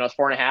 when I was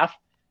 4.5,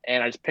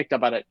 and I just picked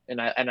up on it,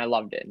 and I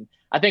loved it. And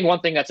I think one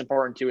thing that's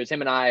important too is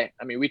him and I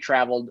mean, we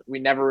traveled. We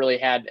never really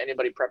had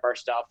anybody prep our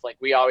stuff.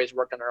 We always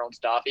worked on our own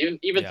stuff,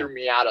 even through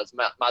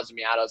Mazda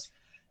Miatas,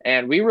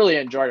 and we really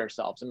enjoyed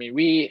ourselves. I mean,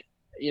 he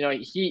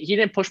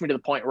didn't push me to the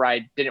point where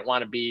I didn't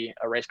want to be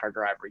a race car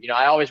driver.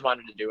 I always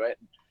wanted to do it.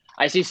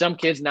 I see some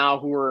kids now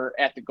who are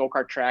at the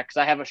go-kart track, because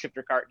I have a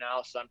shifter cart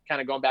now, so I'm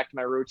kind of going back to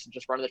my roots and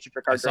just running the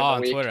shifter cart during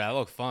the week. I saw on Twitter. That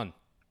looked fun.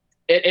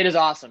 It is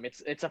awesome.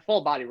 It's a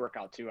full body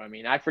workout too. I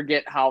mean, I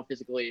forget how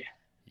physically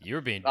you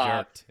were being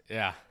jerked.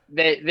 Yeah,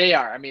 they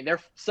are. I mean, they're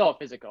so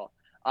physical.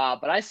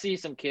 But I see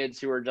some kids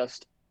who are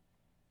just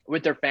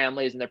with their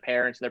families and their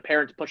parents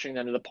pushing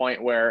them to the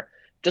point where it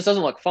just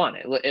doesn't look fun.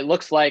 It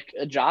looks like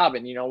a job.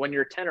 And, when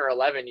you're 10 or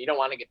 11, you don't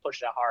want to get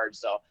pushed that hard.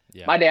 So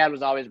my dad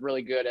was always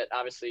really good at,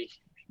 obviously,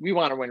 we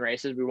want to win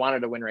races. We wanted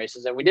to win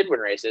races, and we did win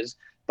races.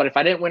 But if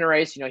I didn't win a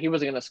race, he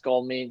wasn't going to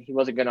scold me. He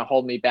wasn't going to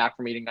hold me back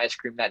from eating ice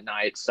cream that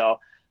night. So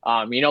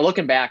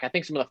Looking back, I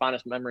think some of the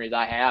fondest memories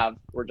I have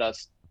were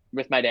just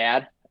with my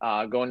dad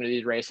going to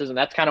these races, and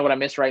that's kind of what I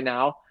miss right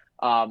now.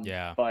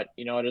 Yeah. But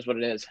it is what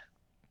it is.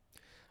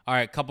 All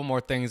right, a couple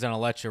more things and I'll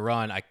let you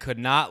run. I could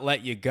not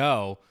let you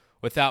go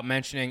without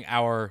mentioning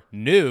our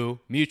new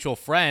mutual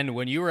friend.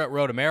 When you were at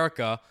Road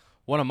America,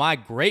 one of my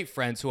great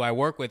friends who I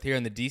work with here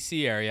in the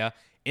DC area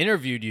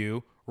interviewed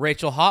you,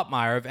 Rachel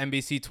Hotmeyer of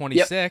NBC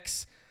 26.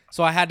 Yep.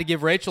 So I had to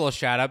give Rachel a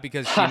shout out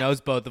because she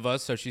knows both of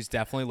us, so she's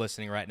definitely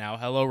listening right now.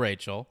 Hello,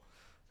 Rachel.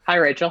 Hi,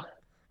 Rachel.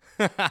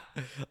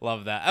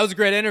 Love that. That was a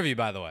great interview,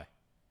 by the way.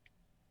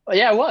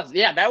 Yeah, it was.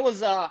 Yeah, that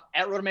was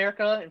at Road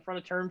America in front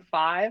of Turn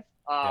 5.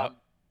 Yep.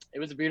 It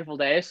was a beautiful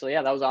day. So,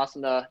 yeah, that was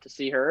awesome to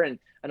see her. And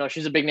I know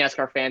she's a big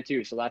NASCAR fan,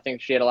 too. So I think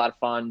she had a lot of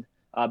fun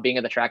being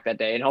at the track that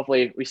day. And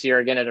hopefully we see her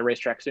again at a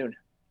racetrack soon.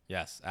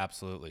 Yes,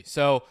 absolutely.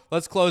 So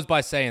let's close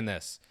by saying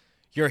this.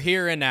 You're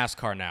here in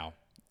NASCAR now.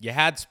 You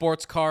had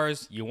sports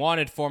cars. You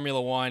wanted Formula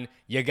One.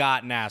 You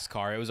got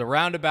NASCAR. It was a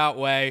roundabout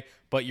way,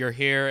 but you're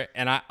here.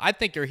 And I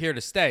think you're here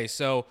to stay.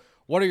 So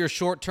what are your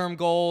short-term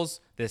goals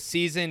this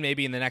season,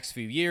 maybe in the next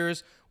few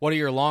years? What are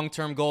your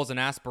long-term goals and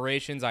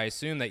aspirations? I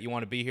assume that you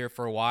want to be here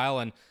for a while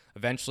and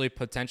eventually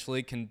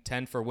potentially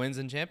contend for wins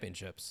and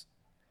championships.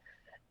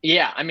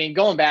 Yeah, I mean,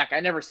 going back, I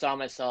never saw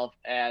myself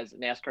as a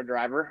NASCAR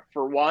driver.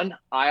 For one,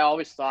 I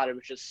always thought it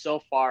was just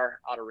so far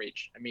out of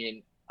reach. I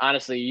mean,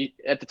 honestly,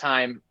 at the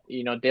time,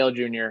 Dale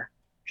Jr.,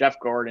 Jeff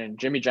Gordon,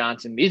 Jimmy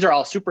Johnson, these are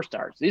all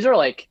superstars. These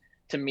are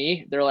to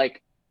me, they're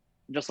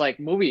just like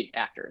movie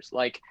actors.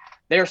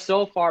 They're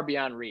so far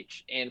beyond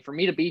reach. And for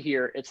me to be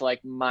here, it's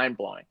mind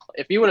blowing.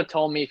 If you would have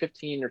told me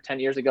 15 or 10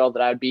 years ago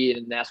that I would be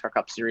in the NASCAR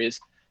Cup Series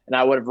and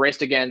I would have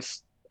raced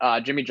against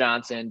Jimmy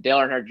Johnson, Dale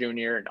Earnhardt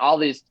Jr., and all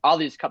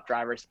these Cup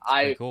drivers,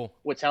 I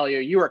would tell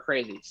you were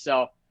crazy.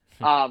 So,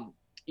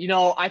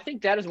 I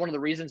think that is one of the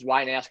reasons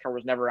why NASCAR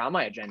was never on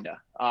my agenda.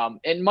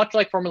 And much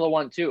like Formula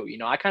One too,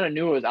 I kind of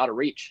knew it was out of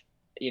reach.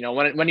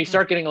 When you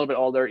start getting a little bit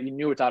older, you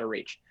knew it's out of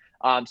reach.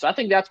 So I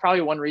think that's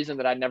probably one reason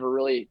that I never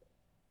really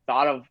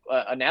thought of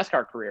a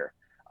NASCAR career.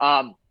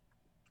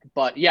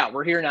 But yeah,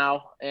 we're here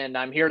now and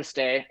I'm here to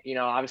stay.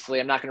 Obviously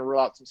I'm not going to rule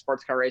out some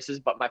sports car races,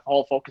 but my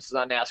whole focus is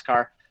on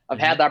NASCAR. I've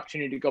had the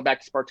opportunity to go back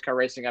to sports car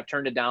racing. I've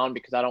turned it down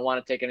because I don't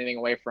want to take anything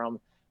away from,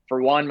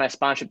 for one, my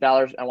sponsorship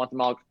dollars. I want them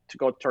all to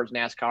go towards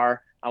NASCAR.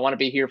 I want to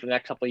be here for the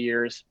next couple of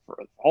years,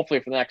 hopefully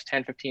for the next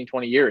 10, 15,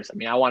 20 years. I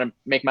mean, I want to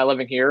make my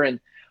living here and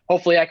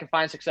hopefully I can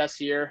find success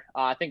here.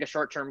 I think a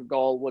short-term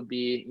goal would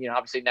be,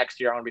 obviously next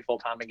year I want to be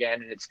full-time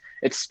again. And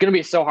it's going to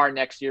be so hard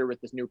next year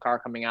with this new car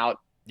coming out.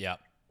 Yeah.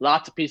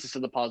 Lots of pieces to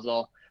the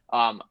puzzle.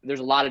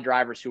 There's a lot of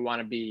drivers who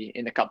want to be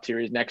in the Cup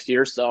Series next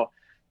year. So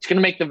it's going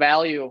to make the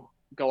value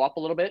go up a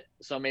little bit.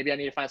 So maybe I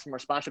need to find some more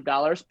sponsorship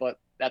dollars, but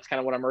that's kind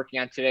of what I'm working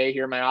on today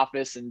here in my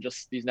office and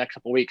just these next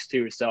couple of weeks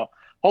too. So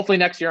hopefully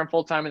next year I'm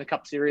full-time in the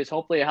Cup Series.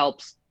 Hopefully it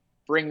helps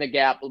bring the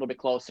gap a little bit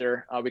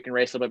closer. We can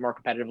race a little bit more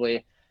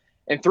competitively.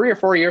 In 3 or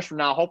 4 years from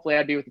now, hopefully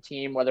I'd be with a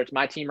team, whether it's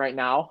my team right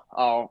now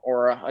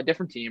or a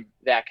different team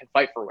that can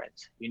fight for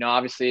wins.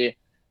 Obviously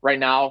right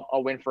now a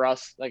win for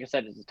us, like I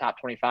said, is the top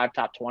 25,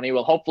 top 20.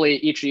 Well, hopefully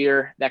each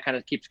year that kind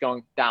of keeps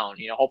going down.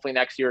 Hopefully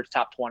next year it's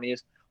top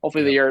 20s.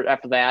 Hopefully the year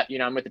after that,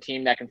 I'm with a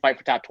team that can fight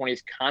for top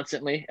 20s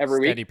constantly every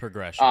week. Steady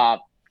progression.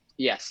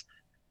 Yes.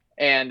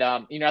 And,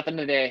 at the end of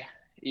the day,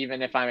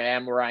 even if I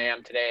am where I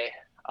am today,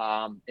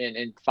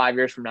 in 5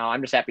 years from now,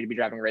 I'm just happy to be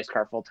driving a race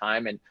car full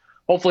time. And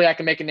hopefully I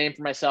can make a name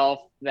for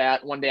myself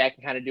that one day I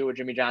can kind of do what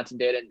Jimmy Johnson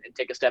did and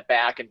take a step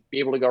back and be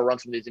able to go run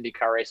some of these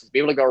IndyCar races, be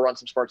able to go run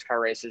some sports car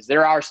races.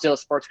 There are still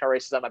sports car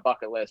races on my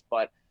bucket list,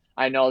 but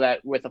I know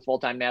that with a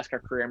full-time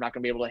NASCAR career, I'm not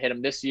going to be able to hit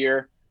them this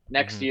year,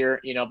 next year,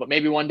 but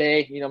maybe one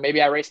day,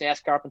 maybe I race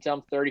NASCAR up until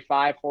I'm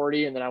 35,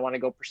 40, and then I want to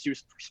go pursue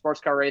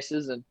sports car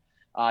races. And,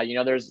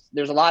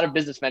 there's a lot of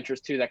business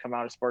ventures too that come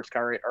out of sports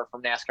car or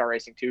from NASCAR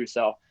racing too.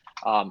 So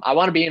I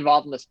want to be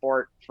involved in the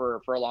sport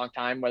for a long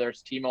time, whether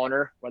it's team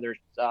owner, whether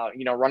it's,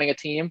 running a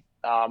team,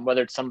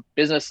 whether it's some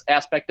business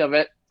aspect of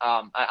it.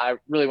 I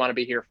really want to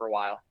be here for a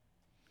while.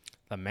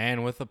 The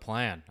man with a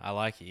plan. I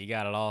like it. You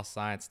got it all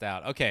scienced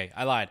out. Okay,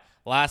 I lied.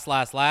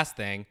 Last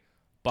thing.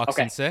 Bucks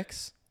and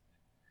 6?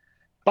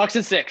 Bucks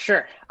and 6,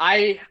 sure.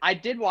 I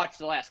did watch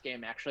the last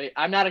game, actually.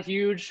 I'm not a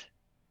huge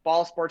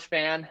ball sports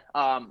fan.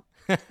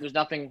 There's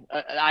nothing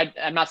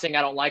I'm not saying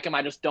I don't like them.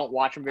 I just don't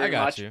watch them very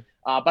much. You.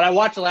 But I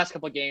watched the last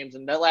couple of games,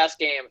 and that last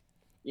game,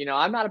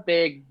 I'm not a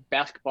big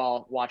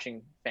basketball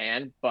watching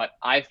fan, but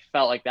I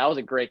felt like that was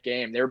a great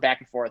game. They were back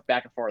and forth.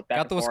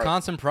 Got the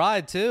Wisconsin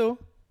pride too.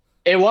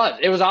 It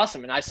was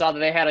awesome. And I saw that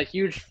they had a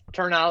huge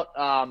turnout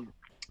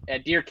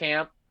at Deer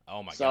Camp.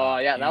 Oh my God. So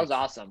yeah, that was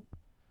awesome.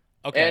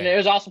 Okay. And it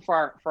was awesome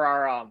for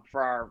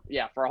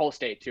our whole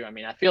state too. I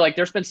mean, I feel like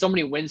there's been so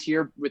many wins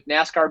here with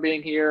NASCAR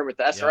being here, with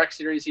the SRX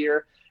series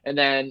here, and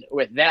then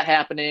with that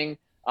happening,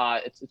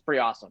 it's pretty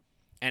awesome.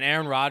 And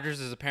Aaron Rodgers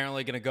is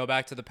apparently going to go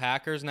back to the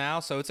Packers now,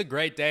 so it's a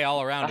great day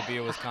all around to be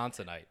a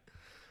Wisconsinite.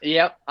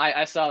 Yep,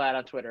 I saw that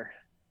on Twitter.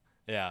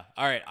 Yeah.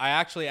 All right. I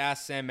actually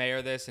asked Sam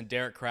Mayer this, and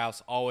Derek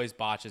Kraus always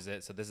botches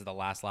it, so this is the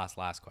last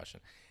question.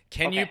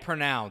 Can you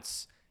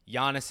pronounce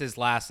Giannis's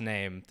last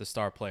name, the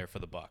star player for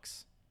the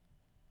Bucks?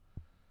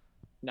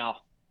 No.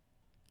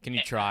 Can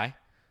you try?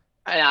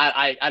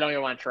 I don't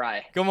even want to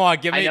try. Come on,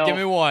 give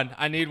me one.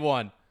 I need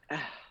one.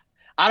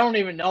 I don't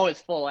even know his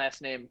full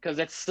last name because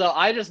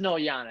I just know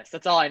Giannis.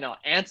 That's all I know.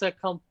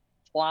 Antetokounmpo.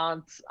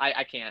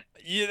 I can't.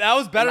 Yeah, that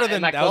was better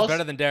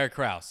than Derek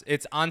Krause.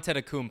 It's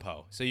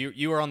Antetokounmpo. So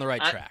you were on the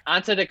right track.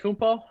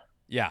 Antetokounmpo?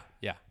 Yeah.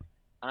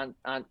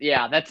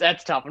 Yeah,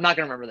 that's tough. I'm not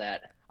gonna remember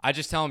that. I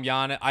just tell him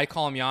Giannis. I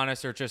call him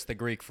Giannis or just the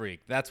Greek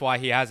Freak. That's why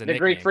he has a nickname.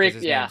 Greek Freak,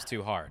 his name's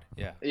too hard.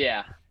 Yeah.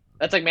 Yeah,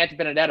 that's like Matthew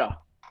Benedetto.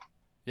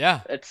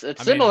 Yeah. It's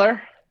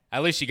similar.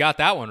 At least you got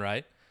that one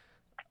right.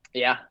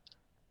 Yeah.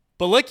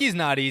 Bilicki's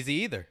not easy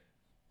either.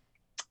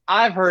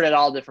 I've heard it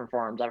all different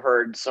forms. I've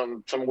heard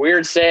some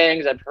weird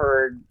sayings. I've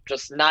heard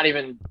just not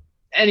even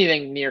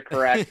anything near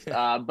correct.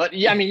 But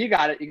yeah, I mean, you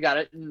got it.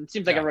 And it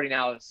seems like everybody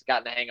now has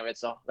gotten the hang of it,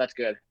 so that's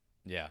good.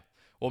 Yeah.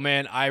 Well,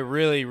 man, I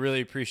really,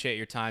 really appreciate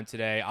your time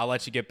today. I'll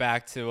let you get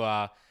back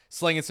to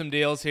slinging some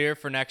deals here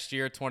for next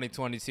year,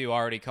 2022,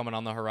 already coming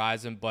on the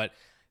horizon. But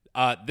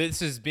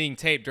this is being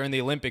taped during the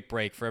Olympic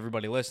break for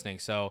everybody listening.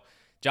 So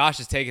Josh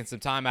is taking some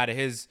time out of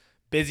his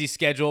busy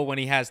schedule when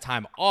he has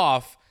time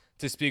off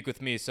to speak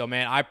with me. So,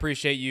 man, I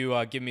appreciate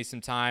you giving me some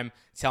time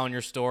telling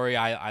your story.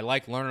 I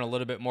like learning a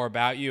little bit more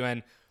about you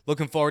and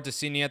looking forward to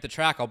seeing you at the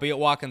track. I'll be at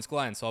Watkins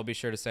Glen, so I'll be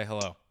sure to say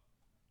hello.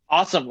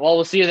 Awesome. Well,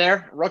 we'll see you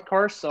there, road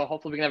course. So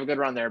hopefully we can have a good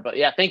run there. But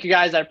yeah, thank you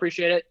guys. I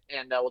appreciate it.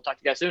 And we'll talk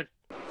to you guys soon.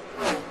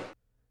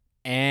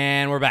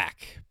 And we're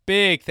back.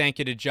 Big thank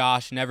you to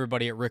Josh and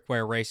everybody at Rick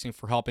Ware Racing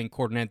for helping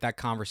coordinate that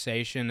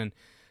conversation, and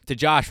to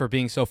Josh for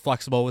being so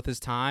flexible with his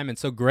time and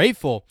so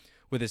grateful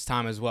with his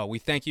time as well. We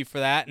thank you for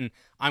that, and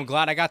I'm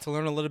glad I got to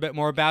learn a little bit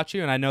more about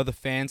you, and I know the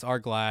fans are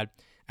glad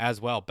as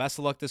well. Best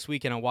of luck this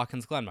weekend at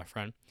Watkins Glen, my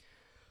friend.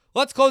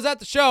 Let's close out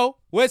the show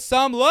with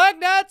some Lug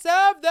Nuts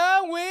of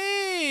the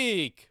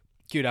Week.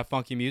 Cue that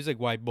funky music,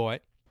 white boy.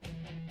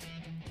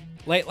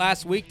 Late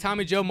last week,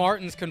 Tommy Joe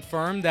Martins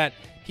confirmed that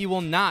he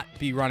will not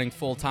be running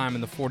full-time in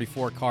the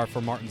 44 car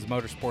for Martins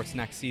Motorsports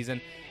next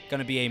season. Going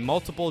to be a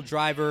multiple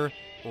driver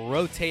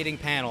rotating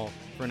panel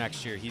for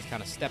next year. He's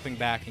kind of stepping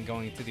back and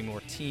going into the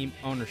more team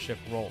ownership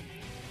role.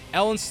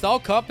 Ellen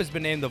Stallcup has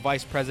been named the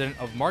Vice President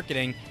of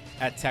Marketing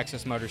at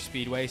Texas Motor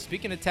Speedway.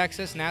 Speaking of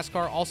Texas,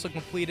 NASCAR also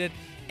completed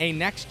a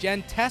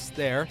next-gen test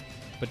there,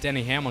 but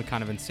Denny Hamlin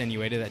kind of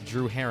insinuated that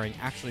Drew Herring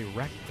actually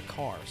wrecked the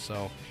car,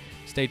 so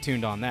stay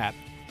tuned on that.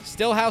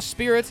 Stillhouse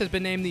Spirits has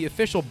been named the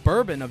official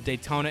bourbon of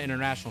Daytona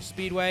International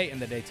Speedway and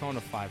the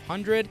Daytona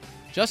 500.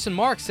 Justin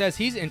Marks says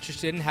he's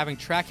interested in having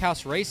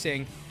Trackhouse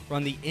Racing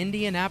run the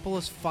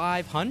Indianapolis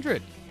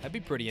 500. That'd be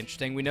pretty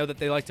interesting. We know that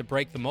they like to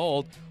break the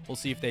mold. We'll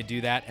see if they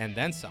do that and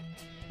then some.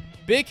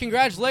 Big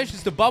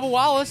congratulations to Bubba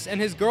Wallace and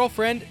his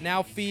girlfriend,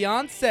 now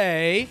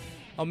fiance,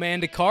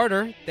 Amanda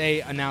Carter.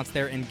 They announced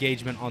their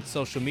engagement on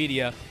social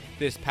media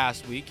this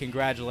past week.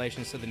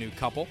 Congratulations to the new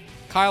couple.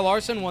 Kyle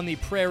Larson won the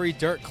Prairie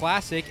Dirt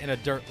Classic in a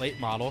dirt late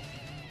model.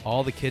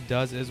 All the kid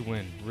does is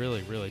win.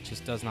 Really,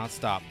 just does not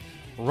stop.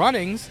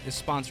 Runnings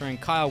is sponsoring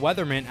Kyle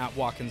Weatherman at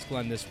Watkins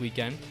Glen this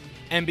weekend.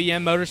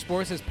 MBM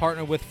Motorsports has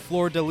partnered with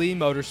Fleur de Lis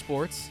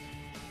Motorsports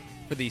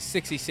for the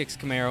 66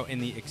 Camaro in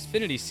the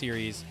Xfinity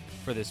Series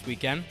for this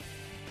weekend.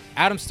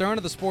 Adam Stern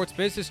of the Sports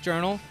Business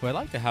Journal, who I'd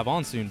like to have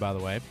on soon, by the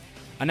way,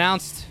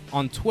 announced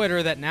on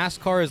Twitter that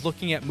NASCAR is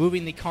looking at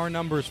moving the car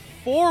numbers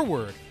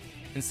forward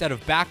instead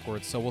of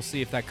backwards, so we'll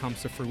see if that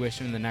comes to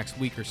fruition in the next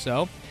week or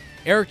so.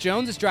 Eric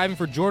Jones is driving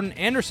for Jordan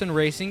Anderson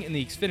Racing in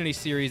the Xfinity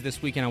Series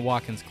this weekend at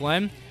Watkins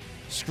Glen.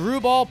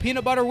 Screwball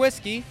Peanut Butter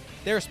Whiskey,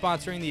 they're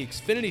sponsoring the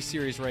Xfinity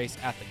Series race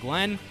at the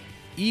Glen.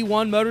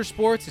 E1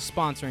 Motorsports is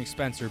sponsoring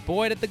Spencer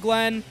Boyd at the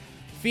Glen.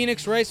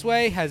 Phoenix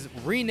Raceway has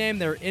renamed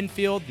their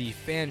infield the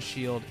Fan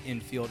Shield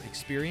Infield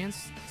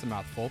Experience. It's a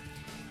mouthful.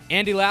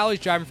 Andy Lally's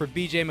driving for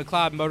BJ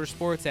McLeod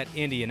Motorsports at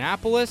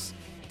Indianapolis.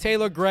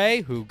 Taylor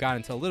Gray, who got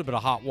into a little bit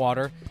of hot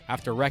water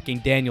after wrecking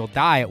Daniel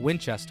Dye at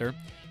Winchester,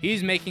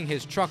 he's making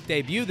his truck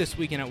debut this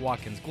weekend at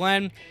Watkins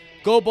Glen.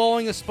 Go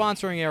Bowling is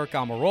sponsoring Eric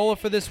Almirola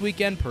for this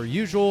weekend, per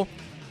usual.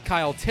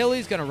 Kyle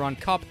Tilley's going to run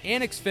Cup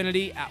and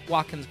Xfinity at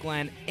Watkins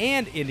Glen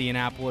and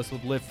Indianapolis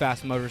with Live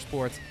Fast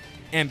Motorsports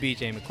and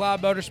BJ McLeod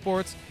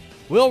Motorsports.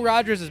 Will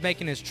Rogers is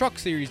making his Truck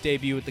Series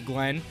debut at the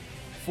Glen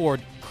for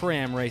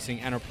Cram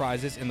Racing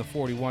Enterprises in the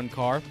 41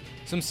 car.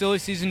 Some silly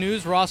season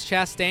news, Ross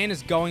Chastain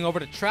is going over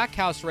to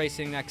Trackhouse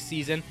Racing next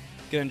season,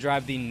 going to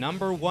drive the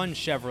number 1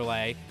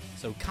 Chevrolet,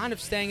 so kind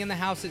of staying in the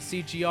house at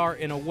CGR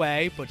in a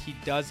way, but he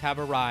does have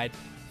a ride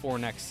for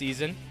next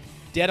season.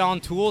 Dead On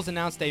Tools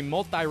announced a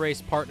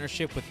multi-race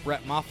partnership with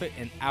Brett Moffitt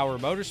and Our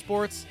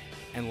Motorsports.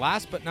 And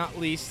last but not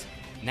least,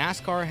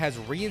 NASCAR has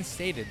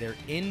reinstated their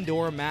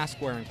indoor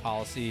mask wearing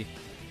policy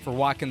for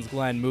Watkins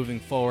Glen moving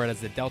forward as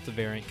the Delta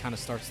variant kind of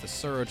starts to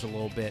surge a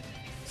little bit.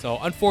 So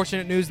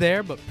unfortunate news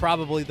there, but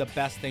probably the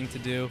best thing to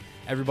do.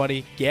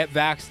 Everybody get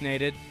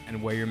vaccinated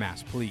and wear your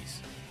mask,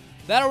 please.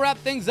 That'll wrap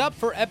things up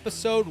for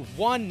episode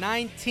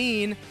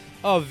 119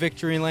 of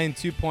Victory Lane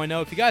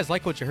 2.0. If you guys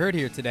like what you heard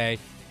here today,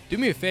 do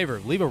me a favor.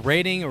 Leave a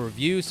rating, a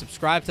review,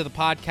 subscribe to the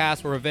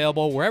podcast. We're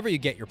available wherever you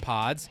get your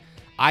pods.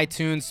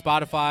 iTunes,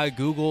 Spotify,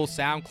 Google,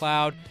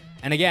 SoundCloud.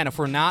 And again, if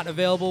we're not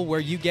available where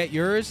you get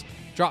yours,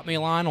 drop me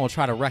a line and we'll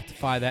try to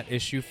rectify that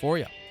issue for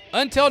you.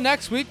 Until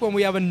next week when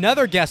we have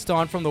another guest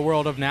on from the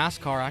world of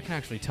NASCAR, I can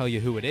actually tell you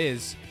who it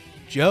is.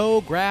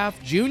 Joe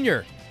Graf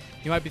Jr.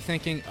 You might be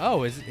thinking,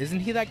 oh, isn't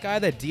he that guy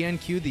that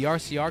DNQ'd the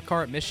RCR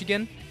car at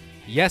Michigan?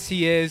 Yes,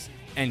 he is.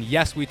 And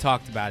yes, we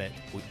talked about it.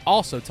 We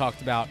also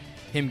talked about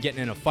him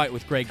getting in a fight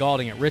with Greg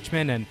Galding at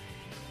Richmond, and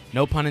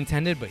no pun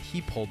intended, but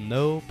he pulled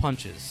no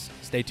punches.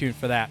 Stay tuned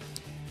for that.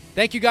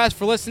 Thank you guys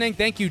for listening.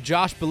 Thank you,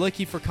 Josh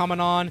Bilicki, for coming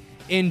on.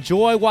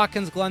 Enjoy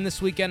Watkins Glen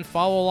this weekend.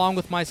 Follow along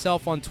with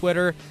myself on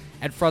Twitter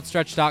at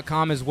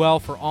frontstretch.com as well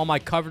for all my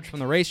coverage from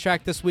the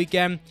racetrack this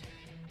weekend.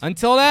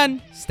 Until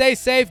then, stay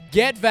safe,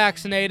 get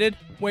vaccinated,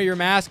 wear your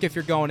mask if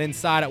you're going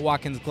inside at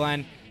Watkins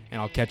Glen,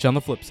 and I'll catch you on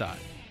the flip side.